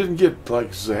 And you didn't get,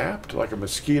 like, zapped like a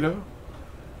mosquito?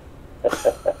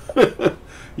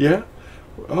 Yeah?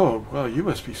 Oh, well, you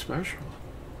must be special.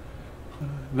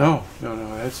 No,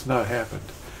 that's not happened.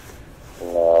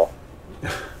 No.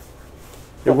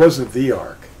 It wasn't the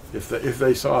ark. If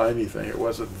they saw anything, it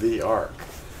wasn't the ark.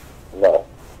 No.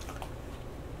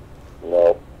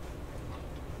 No.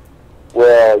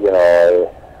 Well, you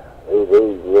know, they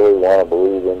really want to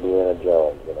believe Indiana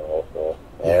Jones, you know, so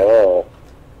I don't know.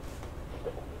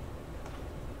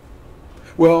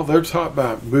 Well, they're taught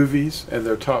by movies, and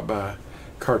they're taught by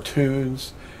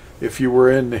cartoons. If you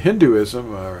were in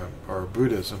Hinduism or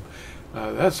Buddhism,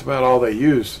 that's about all they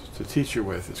use to teach you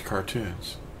with is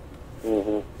cartoons.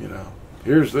 Mm-hmm. You know,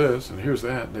 here's this and here's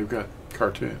that, and they've got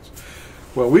cartoons.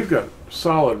 Well, we've got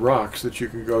solid rocks that you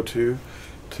can go to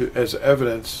as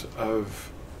evidence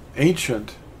of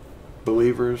ancient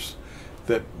believers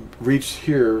that reached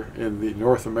here in the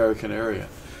North American area,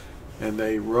 and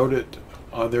they wrote it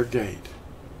on their gate.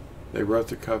 They wrote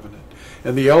the covenant,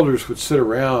 and the elders would sit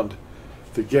around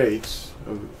the gates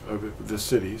of the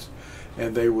cities,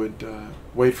 and they would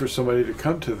wait for somebody to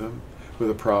come to them with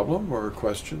a problem or a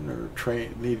question or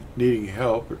needing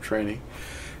help or training,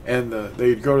 and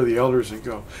they'd go to the elders and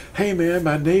go, "Hey man,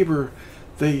 my neighbor,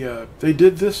 they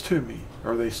did this to me,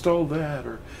 or they stole that,"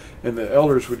 and the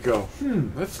elders would go,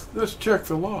 let's check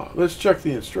the law, let's check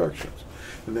the instructions,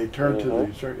 and they turn to the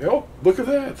instructions. Oh, look at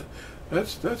that,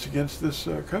 that's against this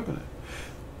covenant.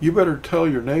 You better tell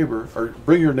your neighbor, or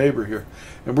bring your neighbor here,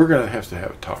 and we're going to have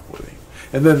a talk with him.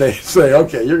 And then they say,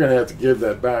 okay, you're going to have to give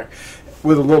that back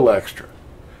with a little extra,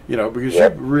 you know, because you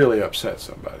really upset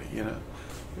somebody, you know.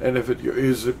 And if it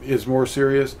is more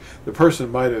serious, the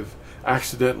person might have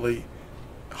accidentally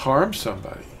harmed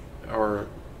somebody or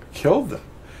killed them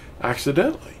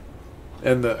accidentally.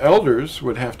 And the elders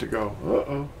would have to go,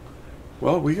 uh-oh,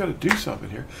 well, we got to do something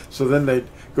here. So then they'd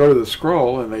go to the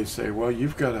scroll and they'd say, well,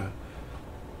 you've got to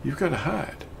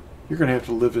hide. You're going to have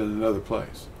to live in another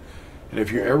place. And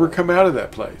if you ever come out of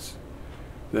that place,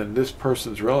 then this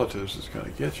person's relatives is going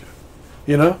to get you.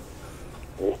 You know?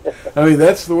 I mean,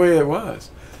 that's the way it was.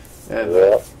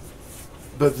 And,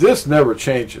 but this never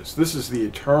changes. This is the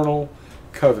eternal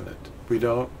covenant. We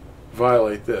don't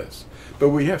violate this. But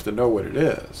we have to know what it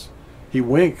is. He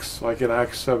winks, like in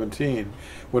Acts 17,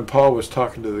 when Paul was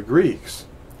talking to the Greeks.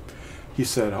 He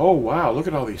said, oh, wow, look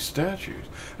at all these statues.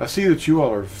 I see that you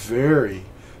all are very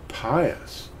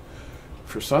pious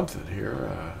for something here.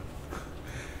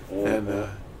 And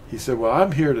he said, well,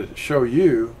 I'm here to show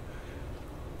you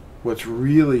what's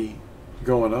really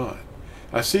going on.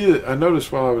 I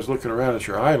noticed while I was looking around at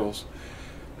your idols,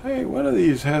 hey, one of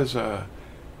these has some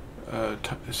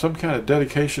kind of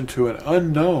dedication to an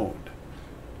unknown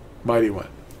mighty one.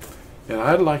 And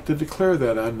I'd like to declare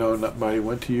that unknown mighty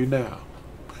one to you now.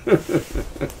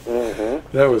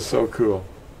 That was so cool.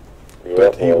 Yeah,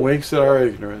 but he winks at our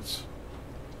ignorance.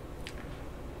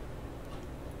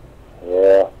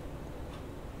 Yeah.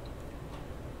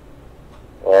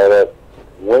 Well, that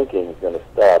winking is going to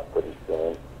stop pretty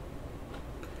soon.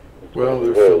 Well,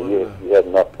 they're filling you had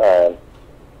enough time,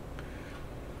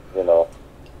 you know.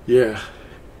 Yeah.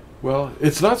 Well,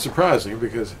 it's not surprising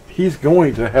because he's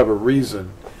going to have a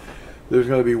reason. There's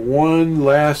going to be one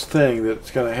last thing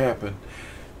that's going to happen,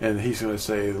 and he's going to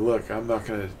say, look, I'm not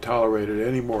going to tolerate it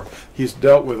anymore. He's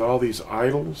dealt with all these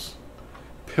idols,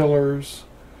 pillars,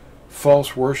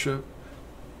 false worship,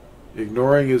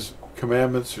 ignoring his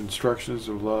commandments, instructions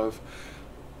of love,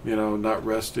 not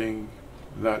resting,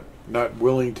 not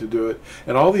willing to do it.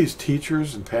 And all these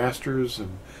teachers and pastors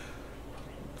and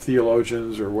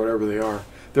theologians or whatever they are,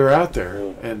 they're out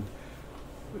there, and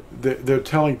they're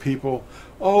telling people,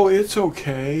 oh, it's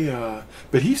okay.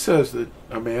 But he says that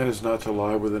a man is not to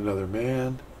lie with another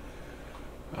man.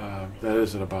 That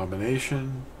is an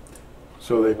abomination.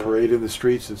 So they parade in the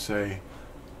streets and say,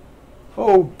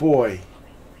 oh boy,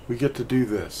 we get to do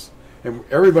this. And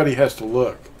everybody has to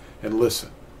look and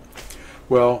listen.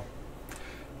 Well,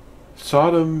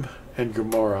 Sodom and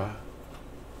Gomorrah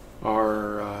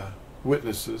are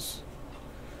witnesses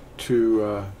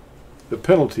to the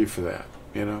penalty for that.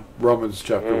 Romans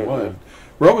chapter 1.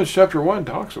 Romans chapter 1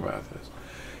 talks about this.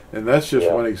 And that's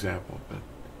just one example.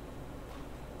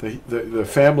 But the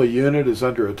family unit is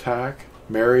under attack.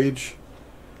 Marriage.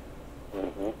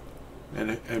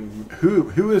 And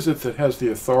who is it that has the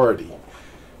authority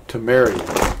to marry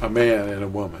a man and a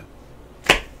woman?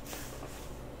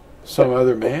 Some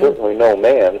other man? Certainly no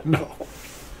man.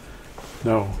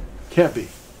 No. Can't be.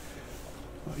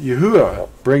 Yahuwah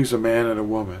brings a man and a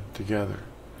woman together,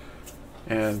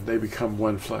 and they become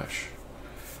one flesh.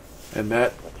 And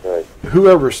that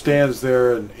whoever stands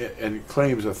there and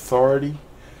claims authority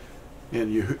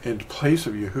in place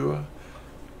of Yahuwah,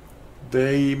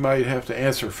 they might have to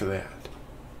answer for that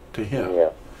to him.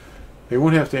 Yeah. They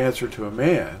won't have to answer to a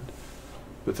man,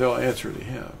 but they'll answer to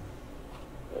him.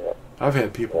 Yeah. I've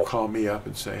had people call me up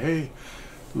and say, hey,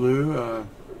 Lew,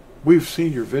 we've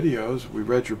seen your videos, we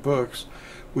read your books.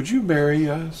 Would you marry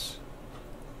us?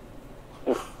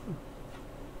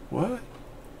 What?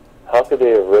 How could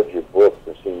they have read your books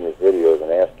and seen your videos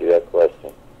and asked you that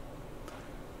question?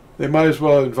 They might as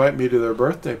well invite me to their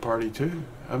birthday party, too.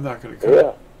 I'm not going to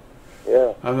come.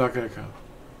 Yeah. I'm not going to come.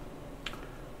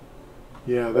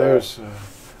 Yeah,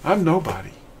 I'm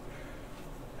nobody.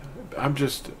 I'm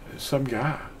just some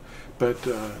guy. But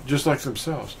just like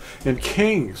themselves. And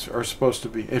kings are supposed to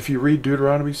be, if you read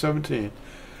Deuteronomy 17,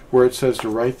 where it says to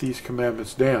write these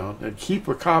commandments down and keep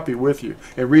a copy with you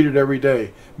and read it every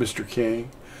day, Mr.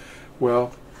 King.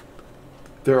 Well,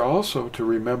 they're also to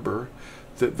remember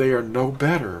that they are no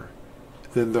better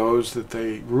than those that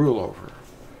they rule over.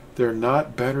 They're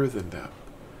not better than them.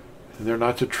 And they're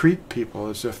not to treat people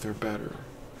as if they're better.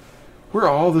 We're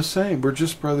all the same. We're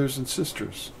just brothers and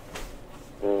sisters.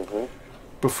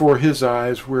 Before his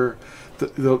eyes, we're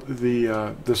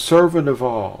the servant of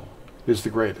all is the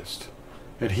greatest.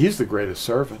 And he's the greatest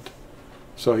servant.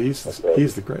 So he's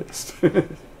the greatest.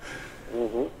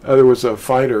 There was a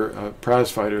fighter, a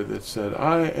prize fighter, that said,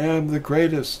 I am the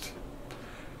greatest.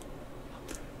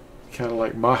 Kind of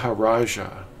like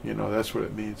Maharaja. That's what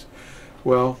it means.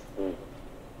 Well,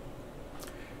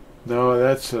 no,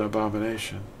 that's an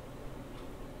abomination.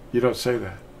 You don't say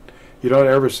that. You don't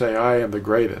ever say, I am the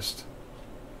greatest.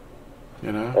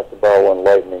 That's about when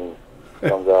lightning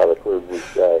comes out of the clear blue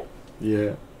sky.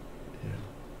 Yeah.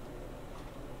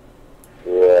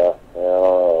 Yeah,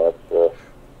 that's a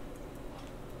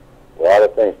lot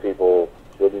of things people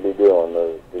shouldn't be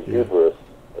doing. The hubris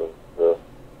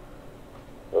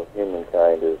of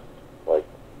humankind is like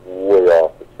way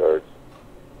off the charts.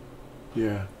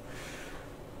 Yeah.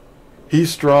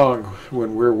 He's strong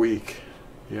when we're weak.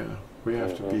 Yeah. We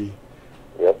have to be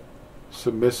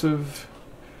submissive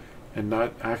and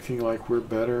not acting like we're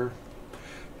better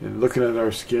and looking at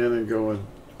our skin and going,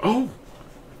 oh,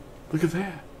 look at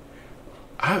that.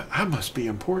 I must be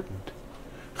important.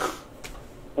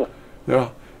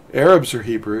 Arabs are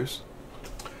Hebrews.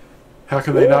 How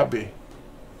can they not be?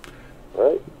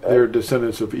 Right. They're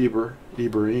descendants of Ibrahim.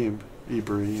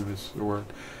 Ibrahim is the word.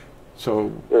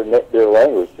 So their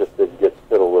language just didn't get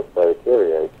fiddled with by the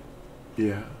Cariites.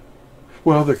 yeah.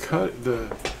 Well, they're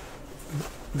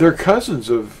cousins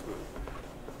of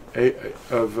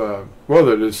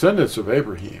they're descendants of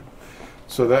Abraham.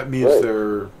 So that means Right.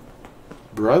 they're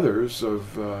brothers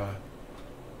of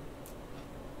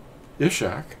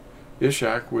Ishak.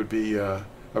 Ishak would be a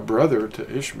brother to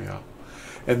Ishmael.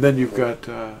 And then you've got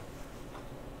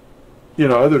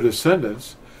other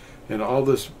descendants, and all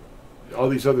these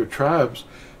other tribes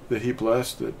that he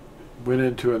blessed that went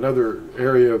into another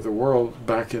area of the world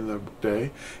back in the day,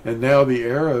 and now the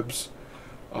Arabs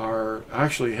are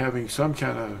actually having some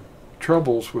kind of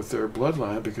troubles with their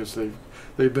bloodline because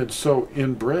they've been so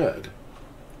inbred.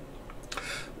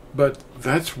 But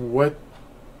that's what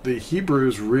the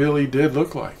Hebrews really did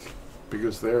look like,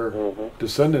 because they're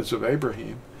descendants of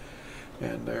Abraham,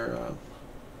 and they're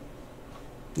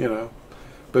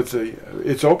but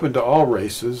it's open to all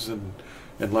races and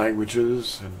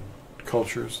languages and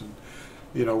cultures, and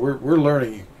we're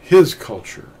learning his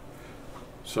culture,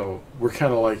 so we're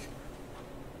kind of like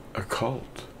a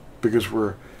cult, because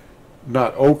we're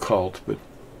not occult, but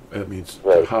that means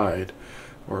to hide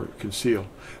or conceal.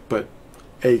 But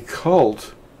a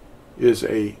cult is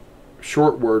a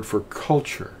short word for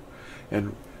culture,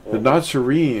 and the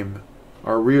Natsarim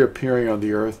are reappearing on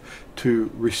the earth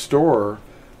to restore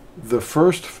the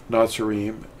first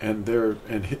Natsarim and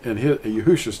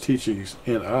Yahushua's teachings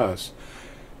in us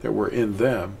that were in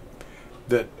them,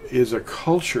 that is a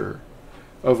culture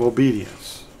of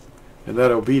obedience, and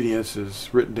that obedience is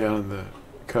written down in the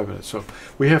covenant. So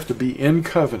we have to be in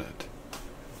covenant,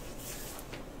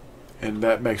 and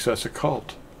that makes us a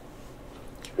cult.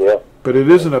 Yeah. But it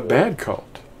isn't a bad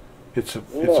cult. It's a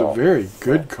very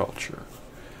good culture,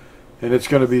 and it's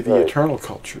going to be the eternal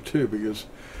culture too, because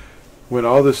when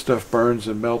all this stuff burns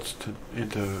and melts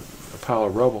into a pile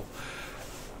of rubble,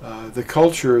 the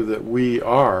culture that we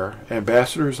are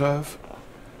ambassadors of,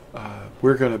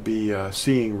 we're going to be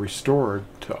seeing restored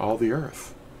to all the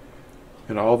earth,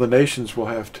 and all the nations will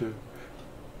have to,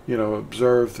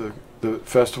 observe the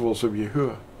festivals of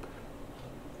Yahuwah.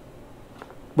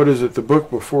 What is it? The book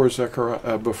before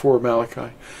before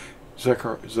Malachi,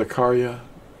 Zechariah,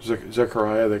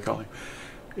 they call him.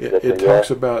 It talks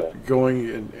about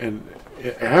going and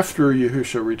after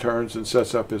Yahushua returns and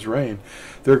sets up his reign,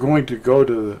 they're going to go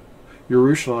to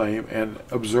Jerusalem and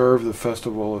observe the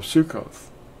festival of Sukkoth,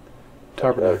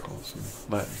 tabernacles in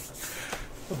Latin.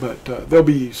 But they'll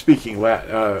be speaking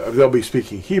Latin. They'll be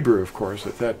speaking Hebrew, of course,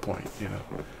 at that point.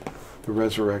 The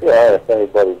resurrection. Yeah, if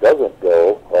anybody doesn't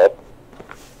go up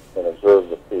and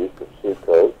observe the feast of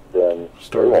Sukkoth, then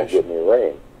they won't get any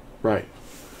rain. Right.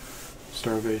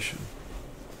 Starvation.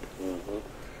 Mm-hmm.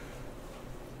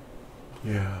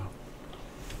 Yeah.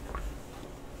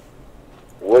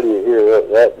 Where do you hear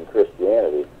that in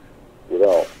Christianity? You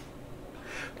don't.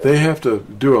 They have to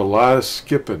do a lot of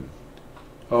skipping.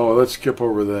 Oh, let's skip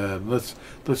over that. Let's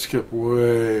skip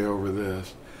way over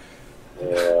this.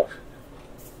 Yeah.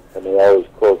 And they always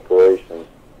quote Galatians.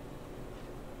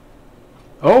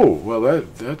 Oh, well,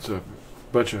 that's a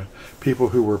bunch of people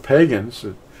who were pagans.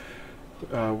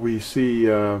 We see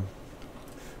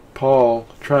Paul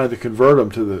trying to convert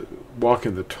them to the walk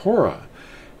in the Torah,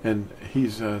 and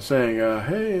he's saying,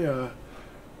 "Hey,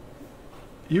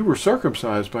 you were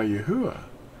circumcised by Yahuwah.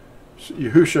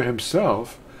 Yahushua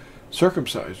himself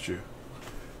circumcised you."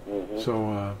 Mm-hmm.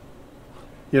 So,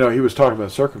 he was talking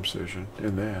about circumcision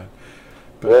in that.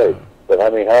 But, right, but I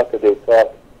mean, how could they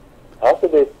talk? How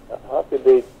could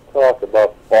they talk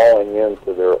about falling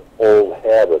into their old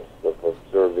habits of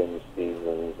observing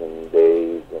seasons and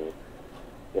days and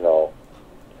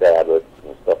Sabbaths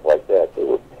and stuff like that? They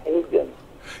were pagans.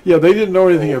 Yeah, they didn't know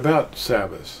anything about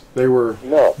Sabbaths. They were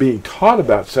being taught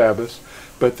about Sabbaths,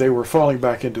 but they were falling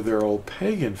back into their old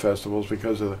pagan festivals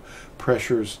because of the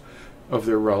pressures of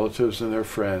their relatives and their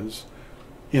friends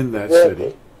in that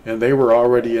city. And they were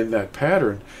already in that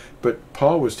pattern, but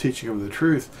Paul was teaching them the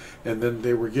truth, and then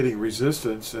they were getting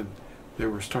resistance, and they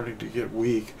were starting to get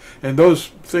weak. And those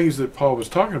things that Paul was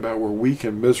talking about were weak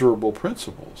and miserable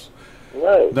principles.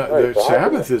 Right. The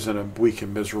Sabbath isn't a weak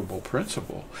and miserable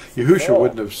principle. Yahushua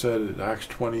wouldn't have said in Acts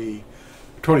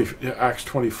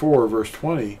 24, verse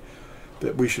 20,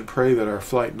 that we should pray that our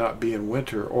flight not be in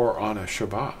winter or on a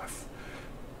Shabbat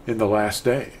in the last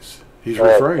days. He's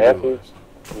referring to those.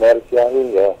 Matthew,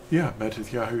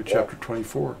 Matthew chapter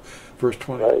 24, verse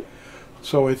 20. Right.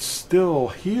 So it's still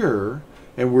here,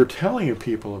 and we're telling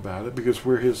people about it because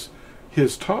we're his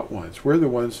taught ones. We're the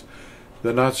ones,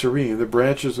 the Natsarim, the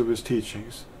branches of his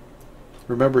teachings.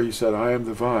 Remember, he said, "I am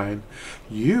the vine,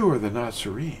 you are the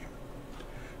Natsarim."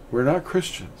 We're not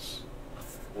Christians.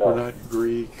 No. We're not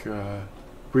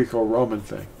Greco-Roman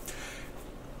thing.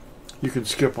 You can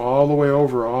skip all the way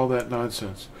over all that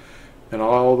nonsense and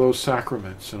all those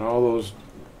sacraments and all those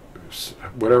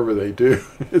whatever they do.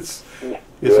 It's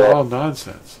all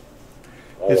nonsense.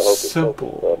 It's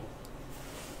simple.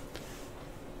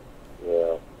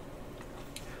 Yeah.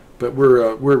 But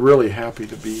we're really happy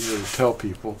to be here to tell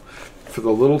people for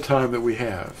the little time that we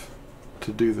have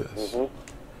to do this,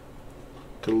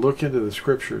 to look into the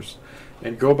scriptures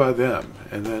and go by them,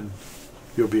 and then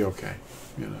you'll be okay.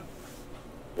 You know.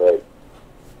 Right.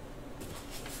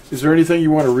 Is there anything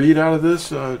you want to read out of this,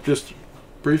 just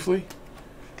briefly,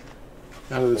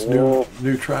 out of this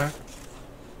new track?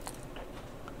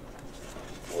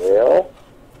 Well,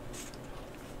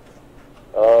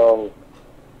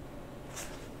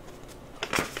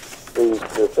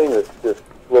 the thing that just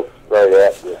looks right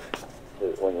at you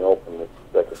when you open the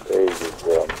second page is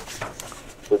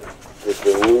the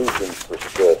delusion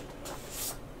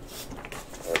persists.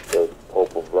 It says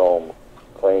Pope of Rome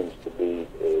claims to be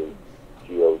a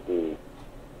God,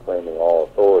 claiming all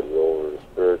authority over the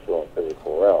spiritual and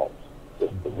physical realms.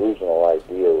 This delusional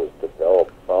idea was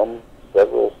developed from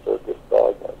several circus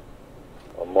dogmas,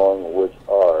 among which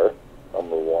are,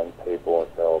 number 1, papal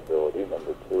infallibility,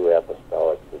 number 2,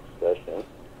 apostolic succession,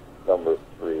 number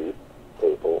 3,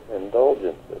 papal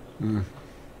indulgences.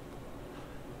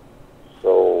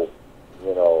 So,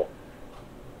 you know,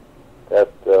 that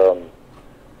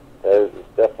is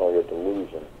definitely a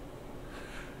delusion.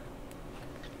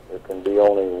 There can be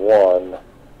only one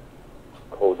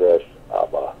Kodesh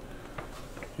Abba.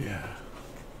 Yeah.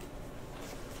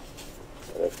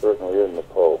 And it certainly isn't the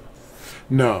Pope.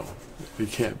 No, it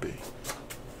can't be.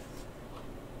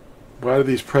 Why do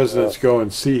these presidents go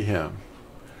and see him?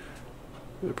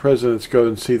 The presidents go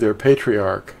and see their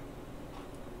patriarch.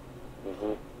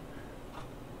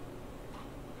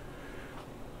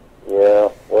 Yeah,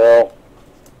 well,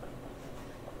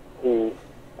 he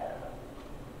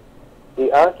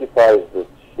occupies the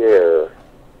chair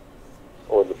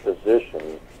or the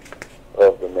position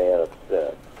of the man of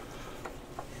sin.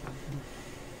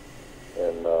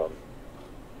 And,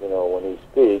 you know, when he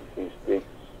speaks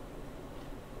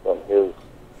from his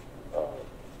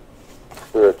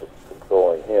spirit that's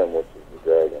controlling him, which is the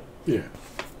dragon. Yeah.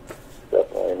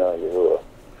 Definitely not Yahuwah.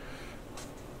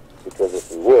 Because if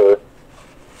he were,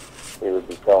 he would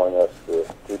be telling us to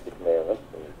keep the commandments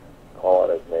and call on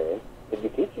his name. He'd be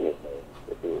teaching his name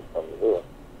if he was from Yahuwah.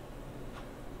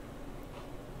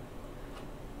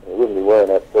 He wouldn't be wearing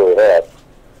that silly hat.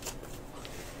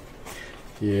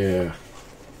 Yeah.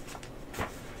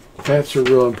 Hats are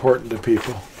real important to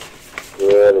people.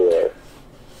 Yeah, they are.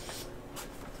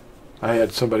 I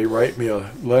had somebody write me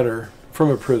a letter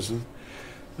from a prison,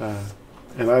 and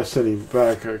I sent him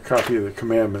back a copy of the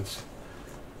commandments.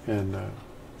 And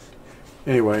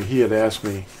anyway, he had asked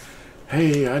me,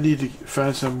 hey, I need to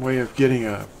find some way of getting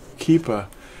a kippah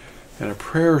and a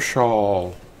prayer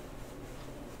shawl.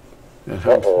 And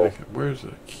I'm thinking, where's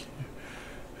the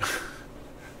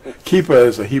kippah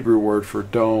is a Hebrew word for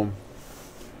dome.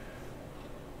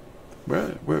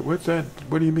 What's that?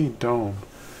 What do you mean, dome?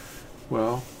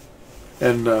 Well,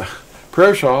 and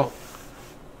prayer shawl,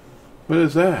 what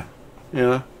is that? You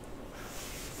know?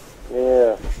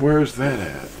 Yeah. Where's that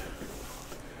at?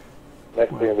 Next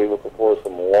thing we'll be looking for is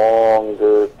some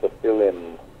longer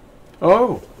tefillin.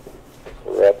 Oh.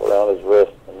 To wrap around his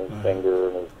wrist and his finger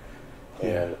and his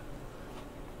hand.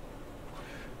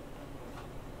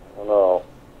 I don't know.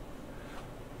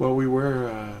 Well, we wear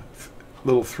a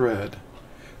little thread,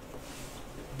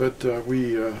 but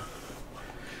we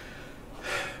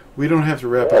don't have to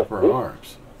wrap up our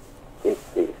arms.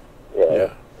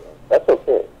 Yeah. That's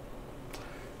okay.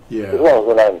 Yeah. As long as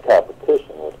we're not in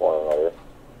competition with one another.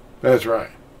 That's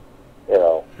right. You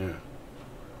know.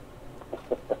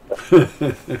 Yeah.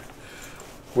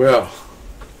 Well.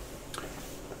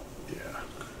 Yeah.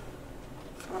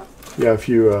 Yeah. If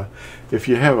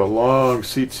you have a long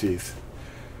tzitzit,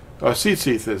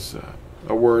 tzitzit is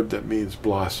a word that means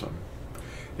blossom,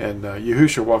 and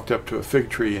Yahusha walked up to a fig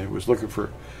tree and was looking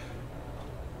for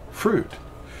fruit.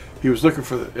 He was looking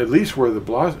for at least where the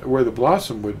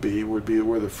blossom would be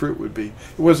where the fruit would be.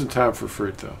 It wasn't time for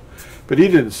fruit though, but he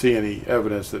didn't see any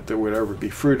evidence that there would ever be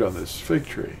fruit on this fig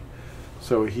tree,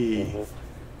 so he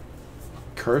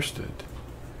cursed it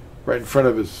right in front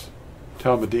of his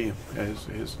Talmudim,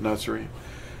 his Natsarim.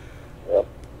 Yep.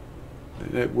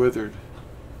 And it withered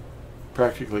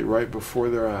practically right before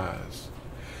their eyes,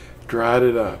 dried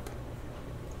it up.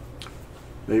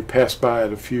 They passed by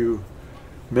it a few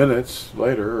minutes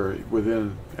later, or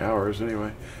within hours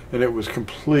anyway, and it was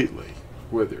completely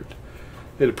withered.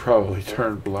 It had probably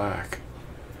turned black.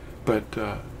 But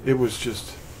it was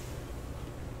just,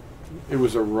 it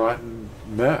was a rotten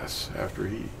mess after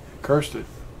he cursed it.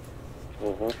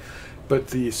 Mm-hmm. But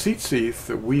the tzitzit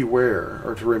that we wear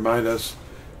are to remind us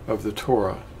of the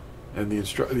Torah and the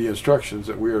instructions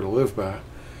that we are to live by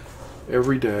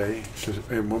every day.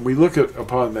 And when we look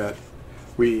upon that,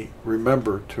 we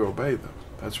remember to obey them.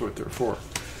 That's what they're for.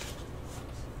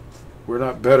 We're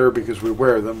not better because we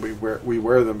wear them. We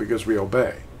wear them because we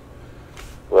obey.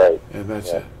 Right. And that's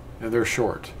it. And they're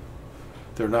short.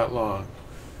 They're not long.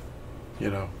 You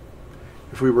know,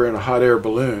 if we were in a hot air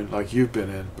balloon, like you've been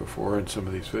in before in some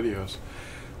of these videos,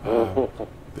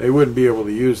 they wouldn't be able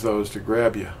to use those to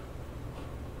grab you.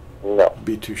 No. It'd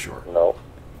be too short. No.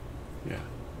 Yeah.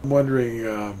 I'm wondering,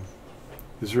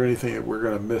 is there anything that we're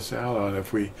going to miss out on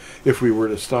if we were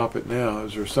to stop it now?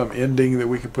 Is there some ending that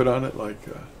we could put on it, like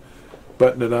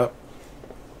button it up?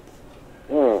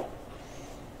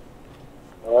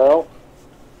 Well,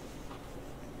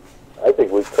 I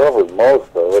think we covered most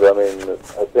of it. I mean,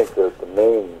 I think that the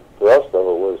main thrust of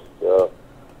it was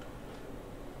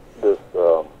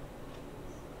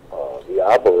the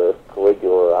obelisk,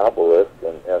 Caligula obelisk,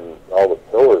 and all the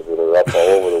pillars that are up all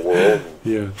over the world. And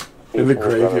yeah, in the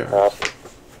graveyard.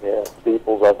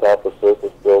 Steeples on top of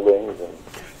surface buildings, and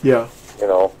yeah, you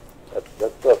know,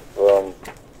 that stuff.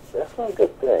 That's not a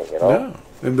good thing, you know. No,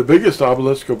 and the biggest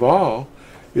obelisk of all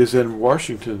is in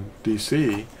Washington,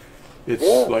 D.C.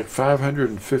 It's like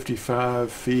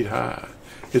 555 feet high.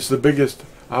 It's the biggest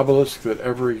obelisk that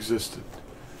ever existed.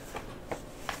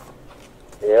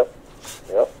 Yep.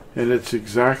 And it's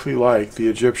exactly like the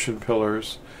Egyptian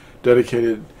pillars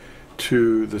dedicated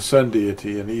to the sun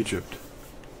deity in Egypt.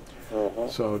 Mm-hmm.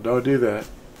 So don't do that.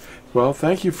 Well,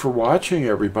 thank you for watching,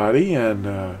 everybody. And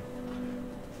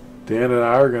Dan and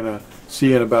I are going to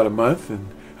see you in about a month. And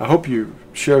I hope you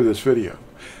share this video.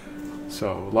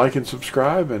 So like and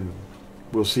subscribe, and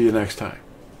we'll see you next time.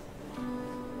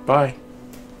 Bye.